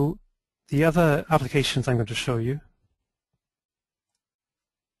 So the other applications I'm going to show you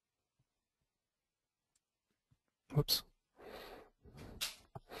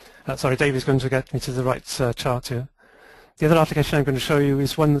sorry, Dave is going to get me to the right chart here. The other application I'm going to show you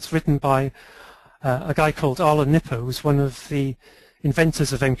is one that's written by a guy called Arlen Nipper, who's one of the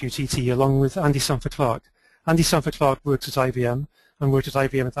inventors of MQTT, along with Andy Stamford-Clark. Andy Stamford-Clark worked at IBM and worked at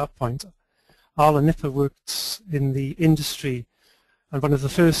IBM at that point. Arlen Nipper worked in the industry, and one of the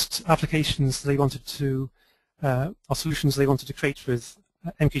first applications they wanted to, or solutions they wanted to create with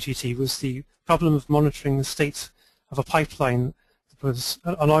MQTT was the problem of monitoring the state of a pipeline that was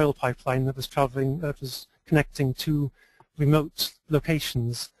an oil pipeline that was connecting two remote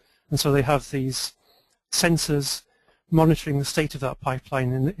locations. And so they have these sensors monitoring the state of that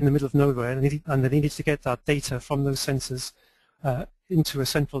pipeline in the middle of nowhere, and they needed to get that data from those sensors into a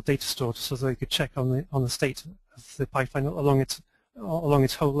central data store so they could check on the state of the pipeline along its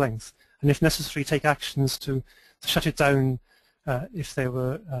whole length, and if necessary take actions to shut it down if there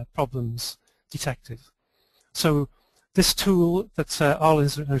were problems detected. So this tool that Arlen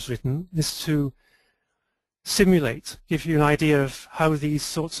has written is to simulate, give you an idea of how these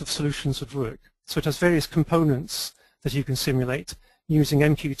sorts of solutions would work. So it has various components that you can simulate using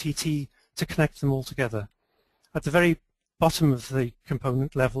MQTT to connect them all together. At the very bottom of the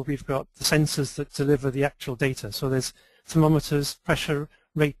component level, we've got the sensors that deliver the actual data. So there's thermometers, pressure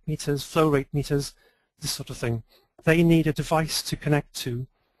rate meters, flow rate meters, this sort of thing. They need a device to connect to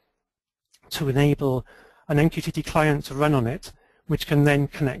enable an MQTT client to run on it, which can then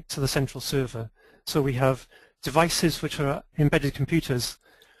connect to the central server. So we have devices which are embedded computers,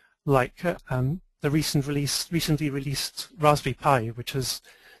 like the recently released Raspberry Pi, which has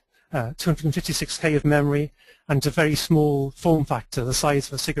 256K of memory and a very small form factor, the size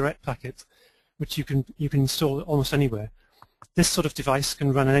of a cigarette packet, which you can install almost anywhere. This sort of device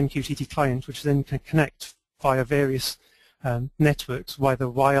can run an MQTT client, which then can connect via various networks, whether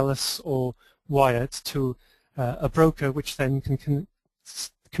wireless or wired, to a broker, which then can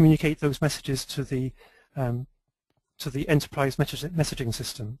communicate those messages to the enterprise messaging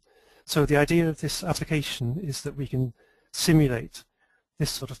system. So the idea of this application is that we can simulate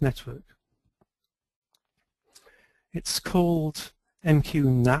this sort of network. It's called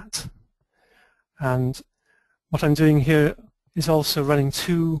MQNAT, and what I'm doing here is also running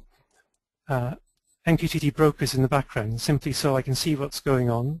two MQTT brokers in the background, simply so I can see what's going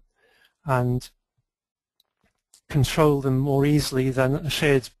on and control them more easily than a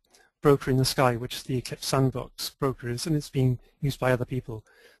shared broker in the sky, which the Eclipse Sandbox broker is, and it's being used by other people.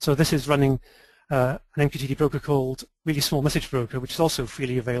 So this is running an MQTT broker called Really Small Message Broker, which is also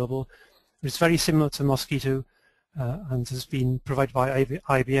freely available. It's very similar to Mosquito, and has been provided by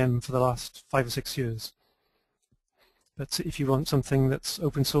IBM for the last 5 or 6 years. But if you want something that's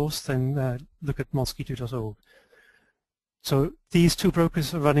open source, then look at mosquito.org. So these two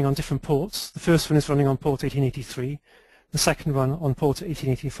brokers are running on different ports. The first one is running on port 1883, the second one on port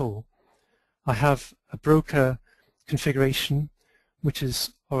 1884. I have a broker configuration which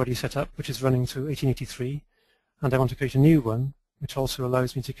is already set up, which is running to 1883, and I want to create a new one which also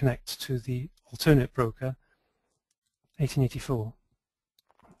allows me to connect to the alternate broker 1884.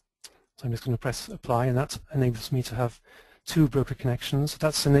 So I'm just going to press apply, and that enables me to have two broker connections.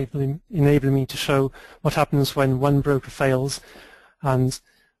 That's enabling me to show what happens when one broker fails and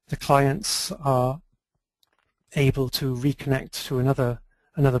the clients are able to reconnect to another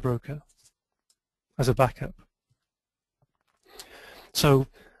broker as a backup. So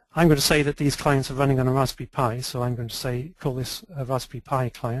I'm going to say that these clients are running on a Raspberry Pi, so I'm going to call this a Raspberry Pi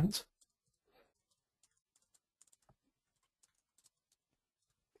client.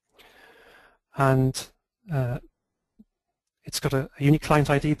 And it's got a unique client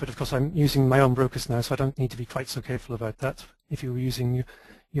ID, but of course I'm using my own brokers now, so I don't need to be quite so careful about that. If you were using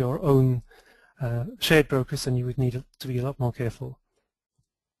your own shared brokers, then you would need to be a lot more careful.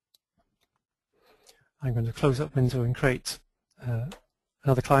 I'm going to close that window and create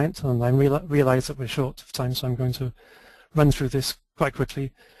another client, and I realize that we're short of time, so I'm going to run through this quite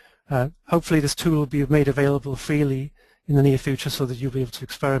quickly. Hopefully this tool will be made available freely in the near future so that you'll be able to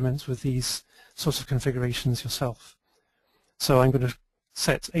experiment with these sorts of configurations yourself. So I'm going to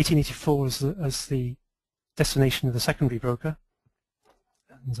set 1884 as the destination of the secondary broker,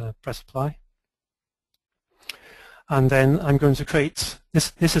 and press apply. And then I'm going to create,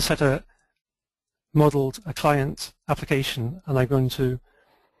 this is modeled a client application, and I'm going to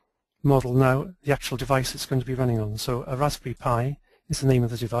model now the actual device it's going to be running on. So a Raspberry Pi is the name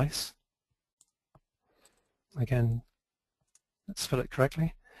of the device. Again, let's spell it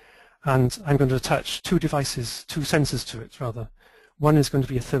correctly. And I'm going to attach two sensors to it rather. One is going to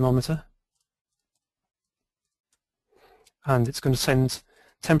be a thermometer, and it's going to send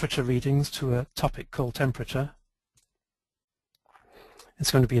temperature readings to a topic called temperature.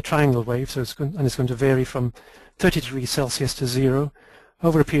 It's going to be a triangle wave, so it's going to vary from 30 degrees Celsius to 0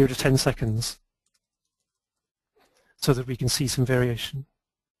 over a period of 10 seconds so that we can see some variation.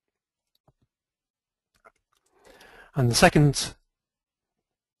 And the second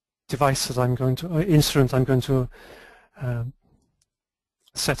device that instrument I'm going to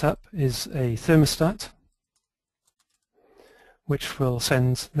set up is a thermostat, which will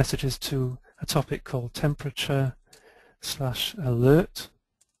send messages to a topic called temperature/alert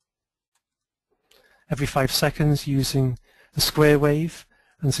every 5 seconds using the square wave,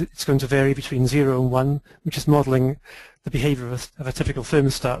 and it's going to vary between 0 and 1, which is modeling the behavior of a typical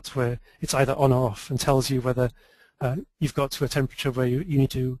thermostat, where it's either on or off and tells you whether you've got to a temperature where you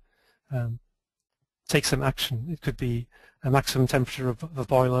need to take some action. It could be a maximum temperature of a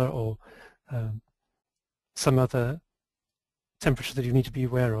boiler, or some other temperature that you need to be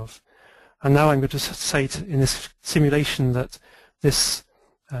aware of. And now I'm going to say in this simulation that this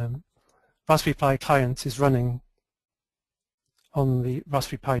Raspberry Pi client is running on the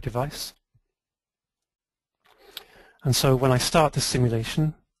Raspberry Pi device. And so when I start this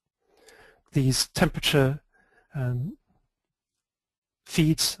simulation, these temperature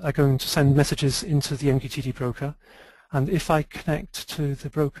feeds are going to send messages into the MQTT broker, and if I connect to the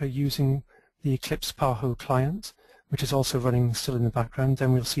broker using the Eclipse PowerHo client, which is also running still in the background,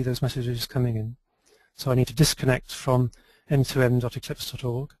 then we'll see those messages coming in. So I need to disconnect from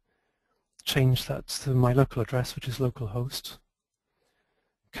m2m.eclipse.org, change that to my local address, which is localhost,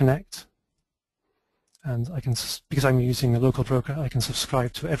 connect, and I can, because I'm using a local broker, I can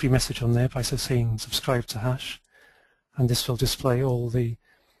subscribe to every message on there by saying subscribe to hash, and this will display all the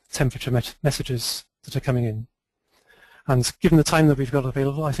temperature messages that are coming in. And given the time that we've got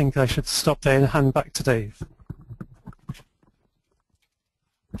available, I think I should stop there and hand back to Dave.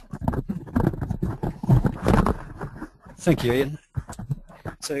 Thank you, Ian.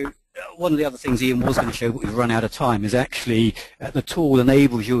 So one of the other things Ian was going to show, but we've run out of time, is actually the tool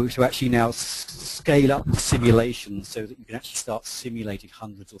enables you to actually now scale up the simulation so that you can actually start simulating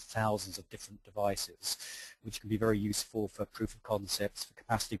hundreds or thousands of different devices, which can be very useful for proof of concepts, for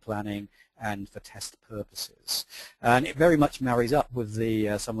capacity planning, and for test purposes. And it very much marries up with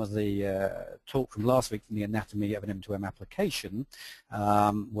some of the talk from last week from the anatomy of an M2M application,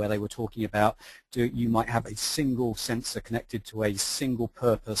 where they were talking about you might have a single sensor connected to a single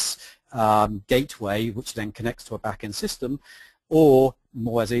purpose gateway, which then connects to a back-end system, or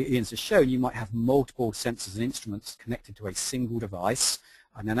more, as Ian's just shown, you might have multiple sensors and instruments connected to a single device,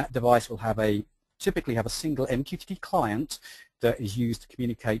 and then that device will have a typically have a single MQTT client that is used to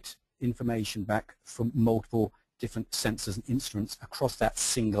communicate information back from multiple different sensors and instruments across that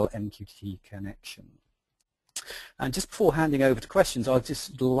single MQTT connection. And just before handing over to questions, I'd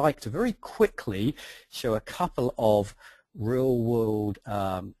just like to very quickly show a couple of real-world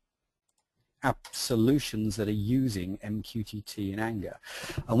app solutions that are using MQTT in anger.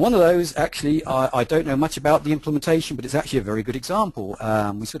 And one of those, actually, I don't know much about the implementation, but it's actually a very good example.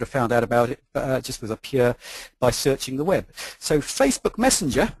 We sort of found out about it just with by searching the web. So Facebook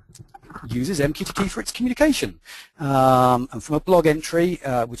Messenger uses MQTT for its communication. And from a blog entry,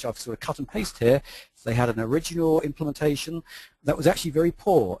 which I've sort of cut and pasted here, they had an original implementation that was actually very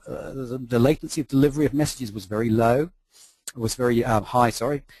poor. The latency of delivery of messages was very low, was very high,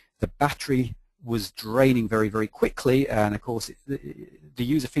 sorry. The battery was draining very, very quickly, and of course the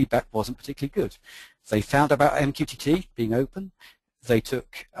user feedback wasn't particularly good. They found about MQTT being open. They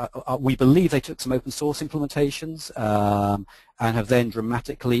took, we believe they took some open source implementations and have then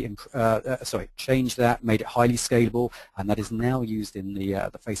dramatically changed that, made it highly scalable, and that is now used in the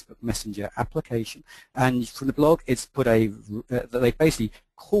Facebook Messenger application. And from the blog, it's put they basically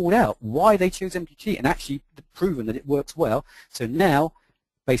called out why they chose MQTT and actually proven that it works well. So now,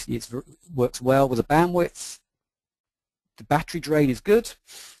 basically, it works well with the bandwidth, the battery drain is good,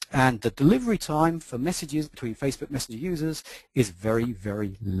 and the delivery time for messages between Facebook Messenger users is very,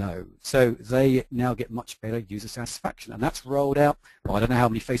 very low. So they now get much better user satisfaction, and that's rolled out. Well, I don't know how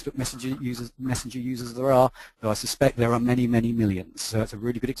many Facebook Messenger users there are, but I suspect there are many, many millions. So it's a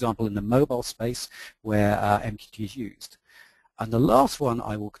really good example in the mobile space where MQTT is used. And the last one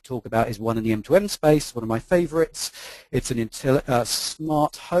I will talk about is one in the M2M space, one of my favorites. It's an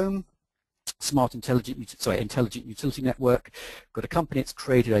intelligent utility network. Got a company that's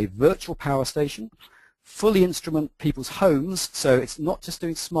created a virtual power station, fully instrument people's homes, so it's not just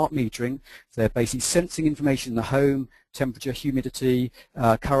doing smart metering. They're basically sensing information in the home, temperature, humidity,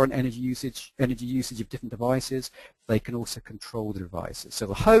 current energy usage of different devices. They can also control the devices. So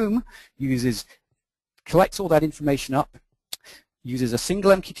the home collects all that information up, uses a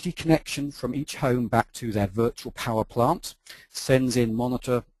single MQTT connection from each home back to their virtual power plant, sends in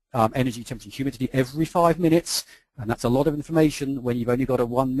monitor energy, temperature, humidity every 5 minutes, and that's a lot of information when you've only got a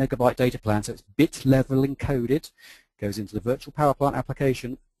 1 megabyte data plan, so it's bit level encoded, goes into the virtual power plant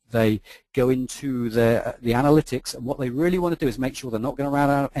application. They go into the analytics, and what they really want to do is make sure they're not going to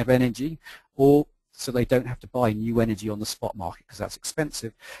run out of energy, or so they don't have to buy new energy on the spot market because that's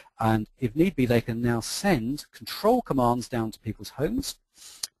expensive. And if need be, they can now send control commands down to people's homes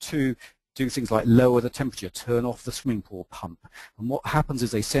to do things like lower the temperature, turn off the swimming pool pump. And what happens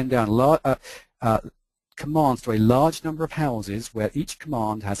is they send down commands to a large number of houses where each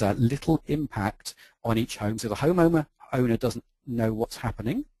command has a little impact on each home. So the homeowner doesn't know what's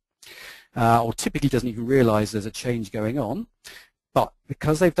happening, or typically doesn't even realize there's a change going on. But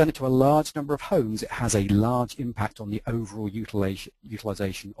because they've done it to a large number of homes, it has a large impact on the overall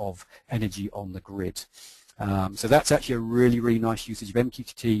utilization of energy on the grid. So that's actually a really, really nice usage of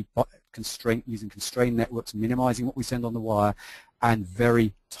MQTT, using constrained networks, minimizing what we send on the wire, and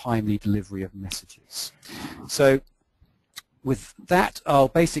very timely delivery of messages. So with that, I'll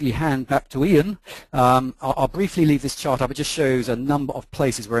basically hand back to Ian. I'll briefly leave this chart up. It just shows a number of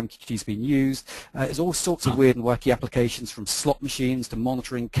places where MQTT has been used. There's all sorts of weird and wacky applications, from slot machines to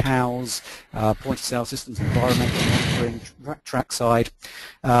monitoring cows, point-of-sale systems, environmental monitoring, trackside,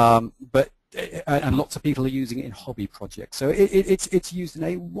 and lots of people are using it in hobby projects. So it's used in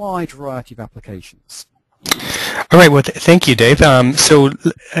a wide variety of applications. All right. Well, thank you, Dave.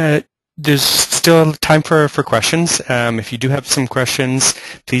 There's still time for questions. If you do have some questions,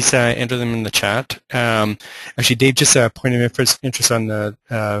 please enter them in the chat. Actually, Dave just pointed interest on the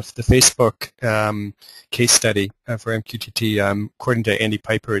Facebook case study for MQTT. According to Andy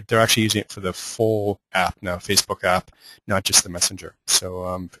Piper, they're actually using it for the full app now, Facebook app, not just the Messenger.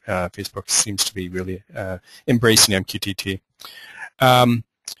 So Facebook seems to be really embracing MQTT.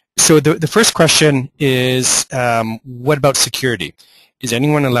 So the first question is, what about security? Is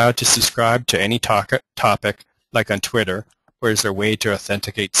anyone allowed to subscribe to any topic, like on Twitter, or is there a way to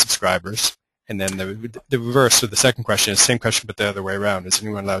authenticate subscribers? And then the reverse of the second question is the same question, but the other way around. Is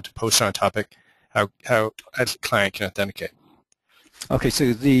anyone allowed to post on a topic? How a client can authenticate? Okay,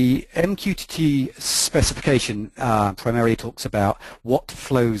 so the MQTT specification primarily talks about what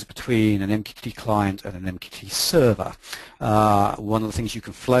flows between an MQTT client and an MQTT server. One of the things you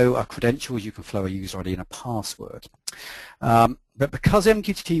can flow are credentials, you can flow a user ID and a password. But because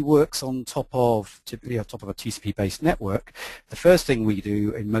MQTT works on top of, typically on top of a TCP-based network, the first thing we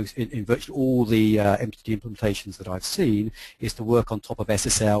do in virtually all the MQTT implementations that I've seen is to work on top of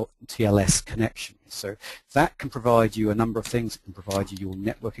SSL and TLS connections. So that can provide you a number of things. It can provide you your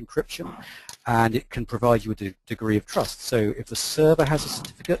network encryption, and it can provide you a degree of trust. So if the server has a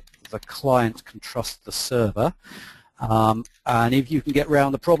certificate, the client can trust the server. And if you can get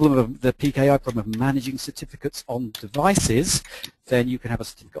around the problem of the PKI problem of managing certificates on devices, then you can have a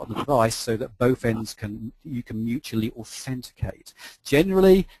certificate on the device so that both ends you can mutually authenticate.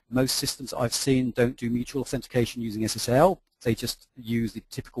 Generally, most systems I've seen don't do mutual authentication using SSL. They just use the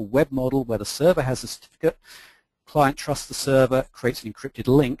typical web model where the server has a certificate, client trusts the server, creates an encrypted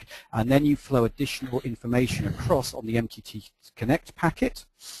link, and then you flow additional information across on the MQTT Connect packet.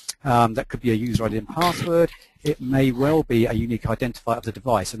 That could be a user ID and password. It may well be a unique identifier of the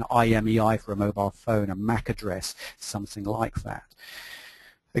device, an IMEI for a mobile phone, a MAC address, something like that.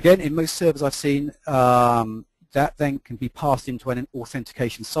 Again, in most servers I've seen, that then can be passed into an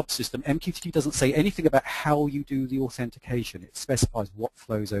authentication subsystem. MQTT doesn't say anything about how you do the authentication. It specifies what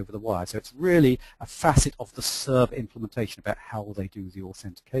flows over the wire. So it's really a facet of the server implementation about how they do the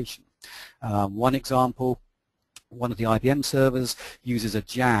authentication. One example, one of the IBM servers uses a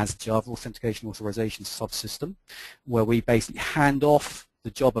JAS, Java Authentication Authorization Subsystem, where we basically hand off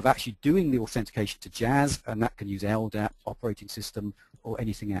the job of actually doing the authentication to JAS, and that can use LDAP, operating system, or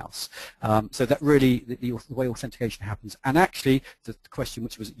anything else. So that really, the way authentication happens. And actually, the question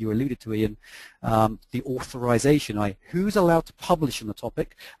which was you alluded to, Ian, the authorization, who's allowed to publish on the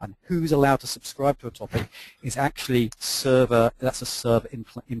topic and who's allowed to subscribe to a topic, is actually server, that's a server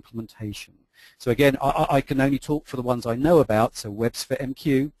implementation. So again, I can only talk for the ones I know about, so WebSphere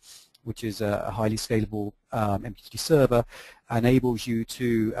MQ, which is a highly scalable MQTT server, enables you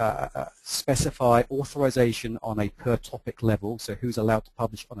to specify authorization on a per topic level, so who's allowed to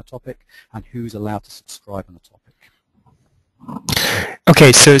publish on a topic and who's allowed to subscribe on a topic.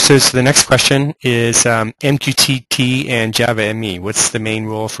 Okay, so the next question is MQTT and Java ME. What's the main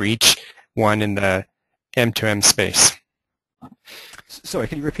role for each one in the M2M space? Sorry,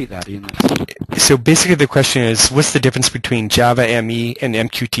 can you repeat that, Ian? So basically the question is, what's the difference between Java ME and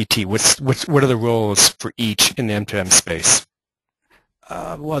MQTT? What are the roles for each in the M2M space?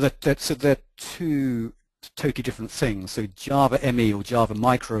 Well, they're two totally different things. So Java ME or Java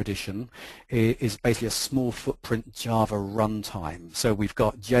Micro Edition is basically a small footprint Java runtime. So we've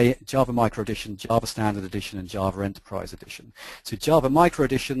got Java Micro Edition, Java Standard Edition, and Java Enterprise Edition. So Java Micro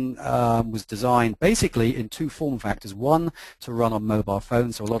Edition was designed basically in two form factors. One, to run on mobile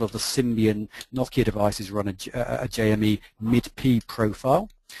phones. So a lot of the Symbian Nokia devices run a JME mid-P profile.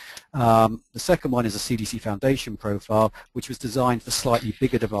 The second one is a CDC Foundation profile, which was designed for slightly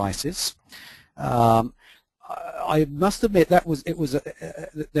bigger devices. I must admit there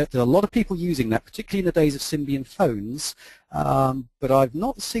are a lot of people using that, particularly in the days of Symbian phones, but I've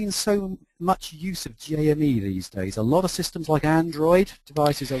not seen so much use of JME these days. A lot of systems like Android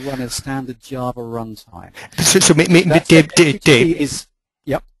devices are running a standard Java runtime. So Dave,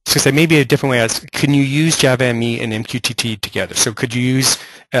 yep. So maybe a different way, can you use Java ME and MQTT together? So could you use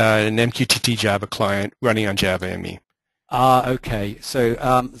an MQTT Java client running on Java ME? Okay, so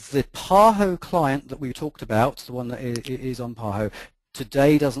the Paho client that we talked about, the one that is on Paho,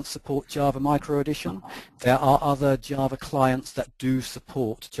 today doesn't support Java Micro Edition. There are other Java clients that do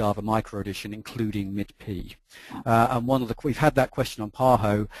support Java Micro Edition, including mid-P. And we've had that question on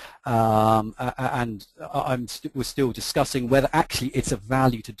Paho, and we're still discussing whether actually it's of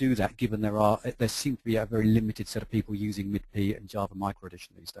value to do that, given there seems to be a very limited set of people using mid-P and Java Micro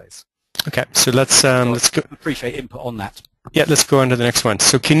Edition these days. Okay, so let's go. Appreciate input on that. Yeah, let's go on to the next one.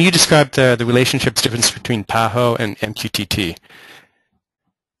 So can you describe the relationships difference between Paho and MQTT?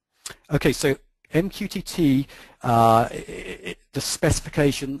 Okay, so MQTT, the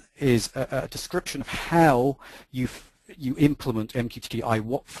specification is a description of how you implement MQTT,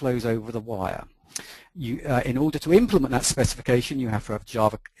 what flows over the wire. In order to implement that specification, you have to have you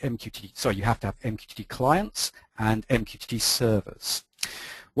have to have MQTT clients and MQTT servers.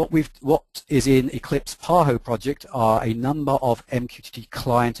 What is in Eclipse Paho project are a number of MQTT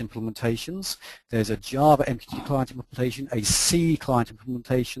client implementations. There's a Java MQTT client implementation, a C client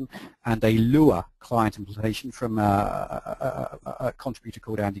implementation, and a Lua client implementation from a contributor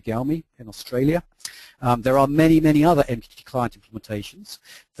called Andy Galmi in Australia. There are many, many other MQTT client implementations.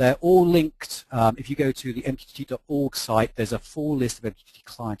 They're all linked. If you go to the mqtt.org site, there's a full list of MQTT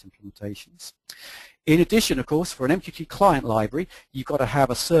client implementations. In addition, of course, for an MQTT client library, you've got to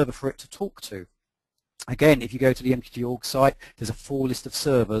have a server for it to talk to. Again, if you go to the MQTT org site, there's a full list of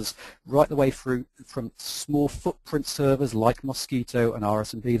servers right the way through from small footprint servers like Mosquito and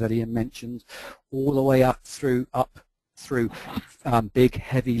RSB that Ian mentioned, all the way up through big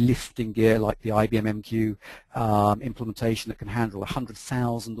heavy lifting gear like the IBM MQ implementation that can handle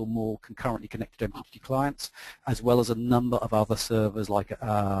 100,000 or more concurrently connected MQTT clients, as well as a number of other servers like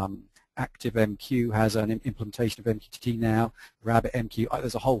ActiveMQ has an implementation of MQTT now, RabbitMQ,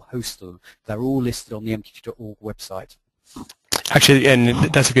 there's a whole host of them. They're all listed on the MQTT.org website. Actually,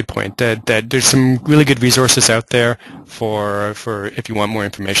 and that's a good point, that there's some really good resources out there for if you want more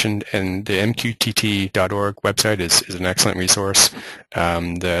information, and the MQTT.org website is an excellent resource.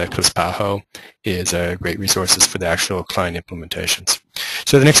 The Eclipse PAHO is a great resources for the actual client implementations.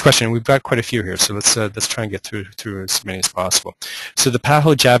 So the next question, we've got quite a few here, so let's try and get through as many as possible. So the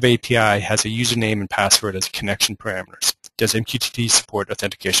PAHO Java API has a username and password as connection parameters. Does MQTT support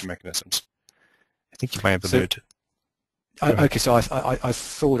authentication mechanisms? I think you might have alluded to. Okay, so I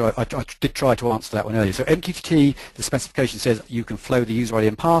thought I did try to answer that one earlier. So MQTT, the specification says you can flow the user ID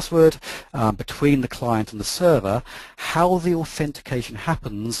and password between the client and the server. How the authentication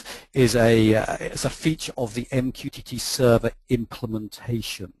happens is it's a feature of the MQTT server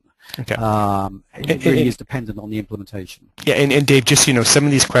implementation. Okay. It really is dependent on the implementation. Yeah, and Dave, just so you know, some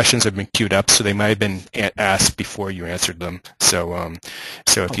of these questions have been queued up, so they might have been asked before you answered them. So,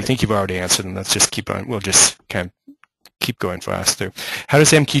 if you think you've already answered them, let's just keep on. We'll just kind of keep going faster. How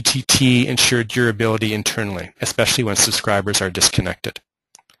does MQTT ensure durability internally, especially when subscribers are disconnected?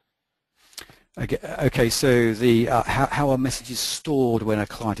 Okay, so the how are messages stored when a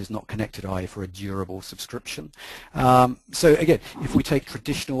client is not connected, i.e. for a durable subscription? So again, if we take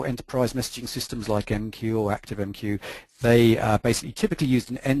traditional enterprise messaging systems like MQ or ActiveMQ, they basically typically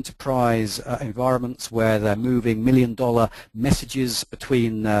used in enterprise environments where they're moving million-dollar messages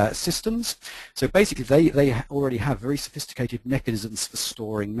between systems. So basically they already have very sophisticated mechanisms for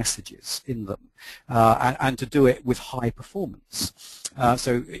storing messages in them and to do it with high performance.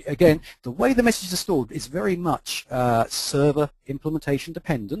 So again, the way the messages are stored is very much server implementation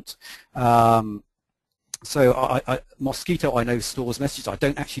dependent. So Mosquito, I know, stores messages. I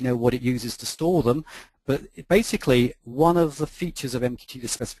don't actually know what it uses to store them, but basically one of the features of MQTT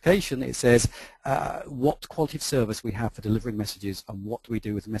specification, it says what quality of service we have for delivering messages and what do we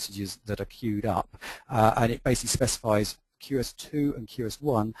do with messages that are queued up. And it basically specifies QoS2 and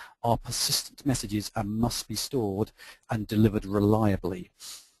QoS1 are persistent messages and must be stored and delivered reliably.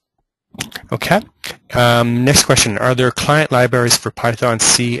 Okay. Next question. Are there client libraries for Python,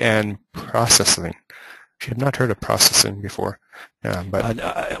 C, and processing? I have not heard of processing before.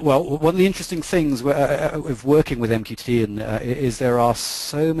 Well, one of the interesting things of working with MQTT is there are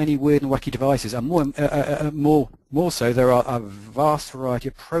so many weird and wacky devices, and more so, there are a vast variety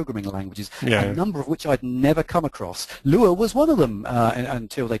of programming languages, a number of which I'd never come across. Lua was one of them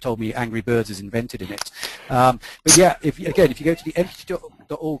until they told me Angry Birds is invented in it. But yeah, if you go to the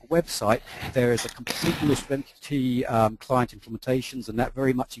MQTT.org website, there is a complete list of MQTT client implementations, and that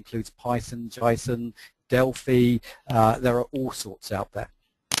very much includes Python, Jython, Delphi. There are all sorts out there.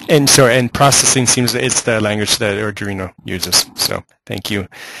 And processing seems it's the language that Arduino uses. So thank you,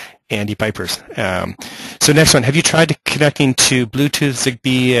 Andy Pipers. So next one, have you tried connecting to Bluetooth,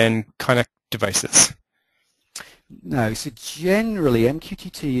 Zigbee, and Connect devices? No, so generally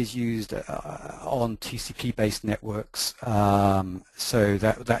MQTT is used on TCP-based networks, so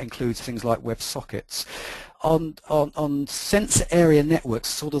that includes things like WebSockets. On sensor area networks,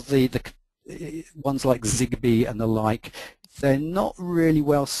 sort of the ones like Zigbee and the like, they're not really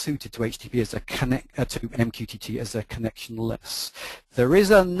well suited to HTTP as a to MQTT as a connectionless. There is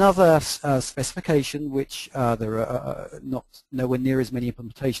another specification which there are nowhere near as many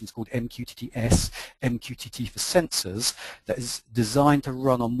implementations called MQTT-S, MQTT for sensors, that is designed to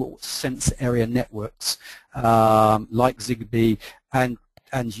run on more sensor area networks like Zigbee and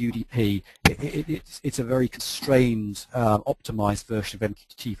UDP. It's a very constrained, optimized version of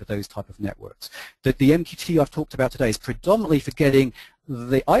MQTT for those type of networks. The MQTT I've talked about today is predominantly for getting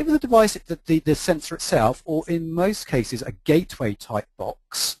either the device, the sensor itself, or in most cases a gateway type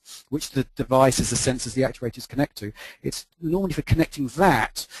box, which the devices, the sensors, the actuators connect to. It's normally for connecting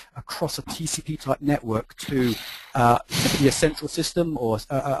that across a TCP type network to typically a central system or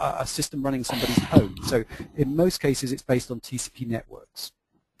a system running somebody's home. So in most cases it's based on TCP networks.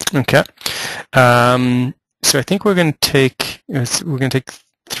 Okay. So I think we're going to take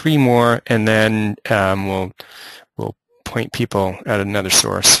three more, and then we'll point people at another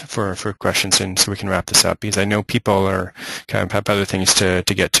source for questions, and so we can wrap this up, because I know people are kind of have other things to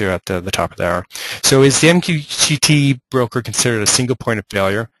get to at the top of the hour. So is the MQTT broker considered a single point of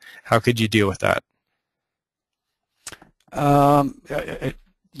failure? How could you deal with that?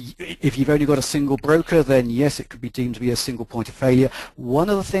 If you've only got a single broker, then yes, it could be deemed to be a single point of failure. One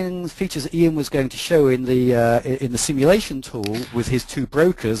of the features that Ian was going to show in the simulation tool with his two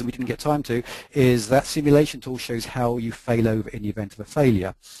brokers, and we didn't get time to, is that simulation tool shows how you fail over in the event of a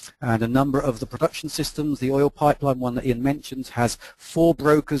failure. And a number of the production systems, the oil pipeline one that Ian mentioned, has 4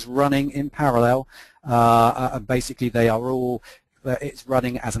 brokers running in parallel, and basically they are all it's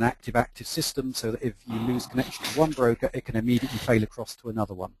running as an active system, so that if you lose connection to one broker, it can immediately fail across to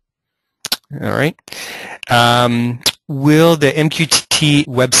another one. All right. Will the MQTT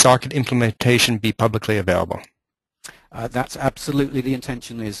WebSocket implementation be publicly available? That's absolutely the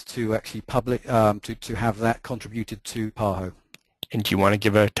intention, is to actually to have that contributed to PAHO. And do you want to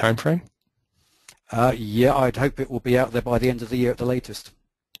give a time frame? Yeah, I'd hope it will be out there by the end of the year at the latest.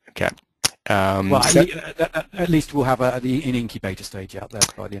 Okay. Well, at least we'll have an incubator stage out there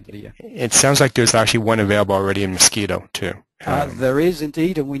by the end of the year. It sounds like there's actually one available already in Mosquito too. There is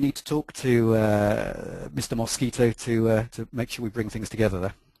indeed, and we need to talk to Mr. Mosquito to make sure we bring things together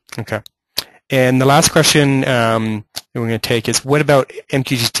there. Okay. And the last question that we're going to take is, what about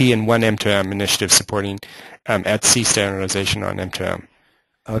MQTT and one M2M initiative supporting at-sea standardization on M2M?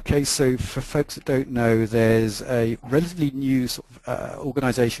 Okay, so for folks that don't know, there's a relatively new sort of,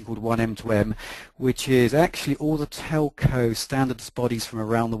 organization called 1M2M, which is actually all the telco standards bodies from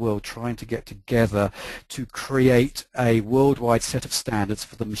around the world trying to get together to create a worldwide set of standards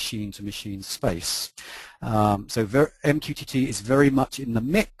for the machine-to-machine space. So MQTT is very much in the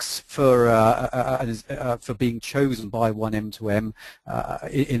mix for being chosen by 1M2M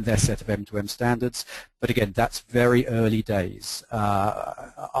in their set of M2M standards. But again, that's very early days.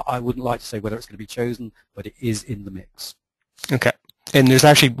 I wouldn't like to say whether it's going to be chosen, but it is in the mix. Okay. And there's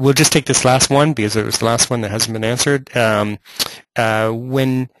actually, we'll just take this last one because it was the last one that hasn't been answered.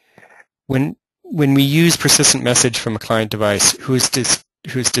 When we use persistent message from a client device, who's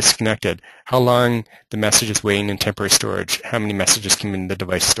disconnected, how long the message is waiting in temporary storage, how many messages can the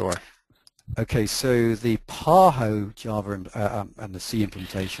device store? Okay, so the PAHO Java and the C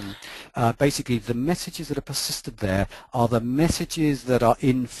implementation, basically the messages that are persisted there are the messages that are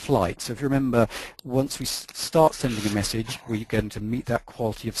in flight. So if you remember, once we start sending a message, we're going to meet that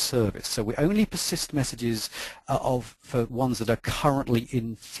quality of service. So we only persist messages for ones that are currently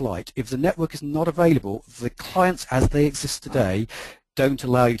in flight. If the network is not available, the clients as they exist today don't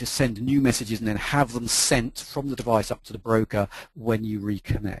allow you to send new messages and then have them sent from the device up to the broker when you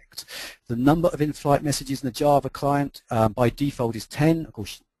reconnect. The number of in-flight messages in the Java client by default is 10. Of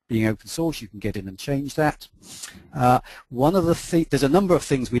course, being open source, you can get in and change that. There's a number of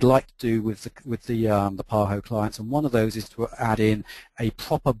things we'd like to do with the PAHO clients, and one of those is to add in a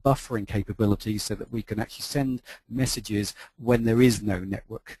proper buffering capability so that we can actually send messages when there is no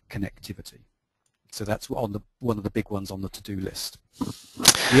network connectivity. So that's one of the big ones on the to-do list.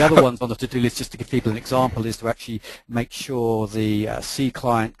 The other ones on the to-do list, just to give people an example, is to actually make sure the C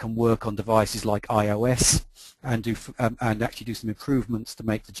client can work on devices like iOS and actually do some improvements to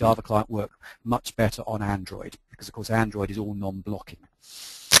make the Java client work much better on Android, because of course Android is all non-blocking.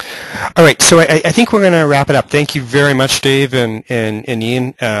 All right, so I think we're going to wrap it up. Thank you very much, Dave and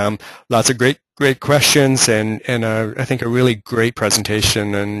Ian. Lots of great questions and I think a really great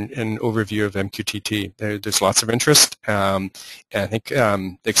presentation and overview of MQTT. There's lots of interest. And I think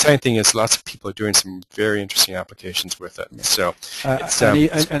the exciting thing is lots of people are doing some very interesting applications with it. Yeah. So,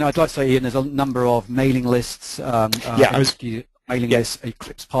 and I'd like to say, Ian, there's a number of mailing lists, lists,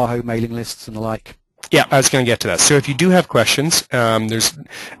 Eclipse PAHO mailing lists and the like. Yeah, I was going to get to that. So if you do have questions, there's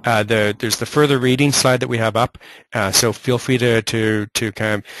the further reading slide that we have up. So feel free to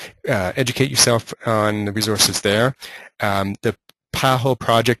kind of educate yourself on the resources there. The PAHO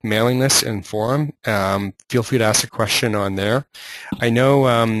project mailing list and forum. Feel free to ask a question on there. I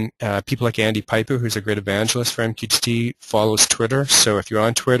know people like Andy Piper, who's a great evangelist for MQTT, follows Twitter. So if you're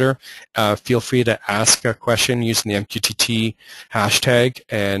on Twitter, feel free to ask a question using the MQTT hashtag,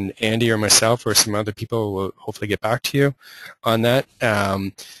 and Andy or myself or some other people will hopefully get back to you on that.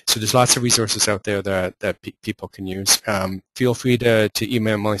 So there's lots of resources out there that people can use. Feel free to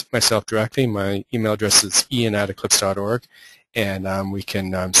email myself directly. My email address is ian@eclipse.org. And we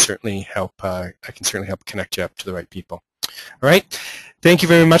can certainly help. I can certainly help connect you up to the right people. All right. Thank you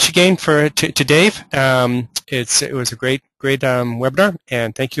very much again to Dave. It was a great webinar,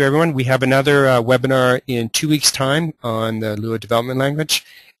 and thank you everyone. We have another webinar in 2 weeks' time on the Lua development language.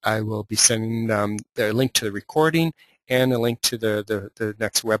 I will be sending the link to the recording and a link to the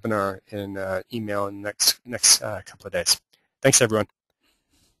next webinar in email in the next couple of days. Thanks everyone.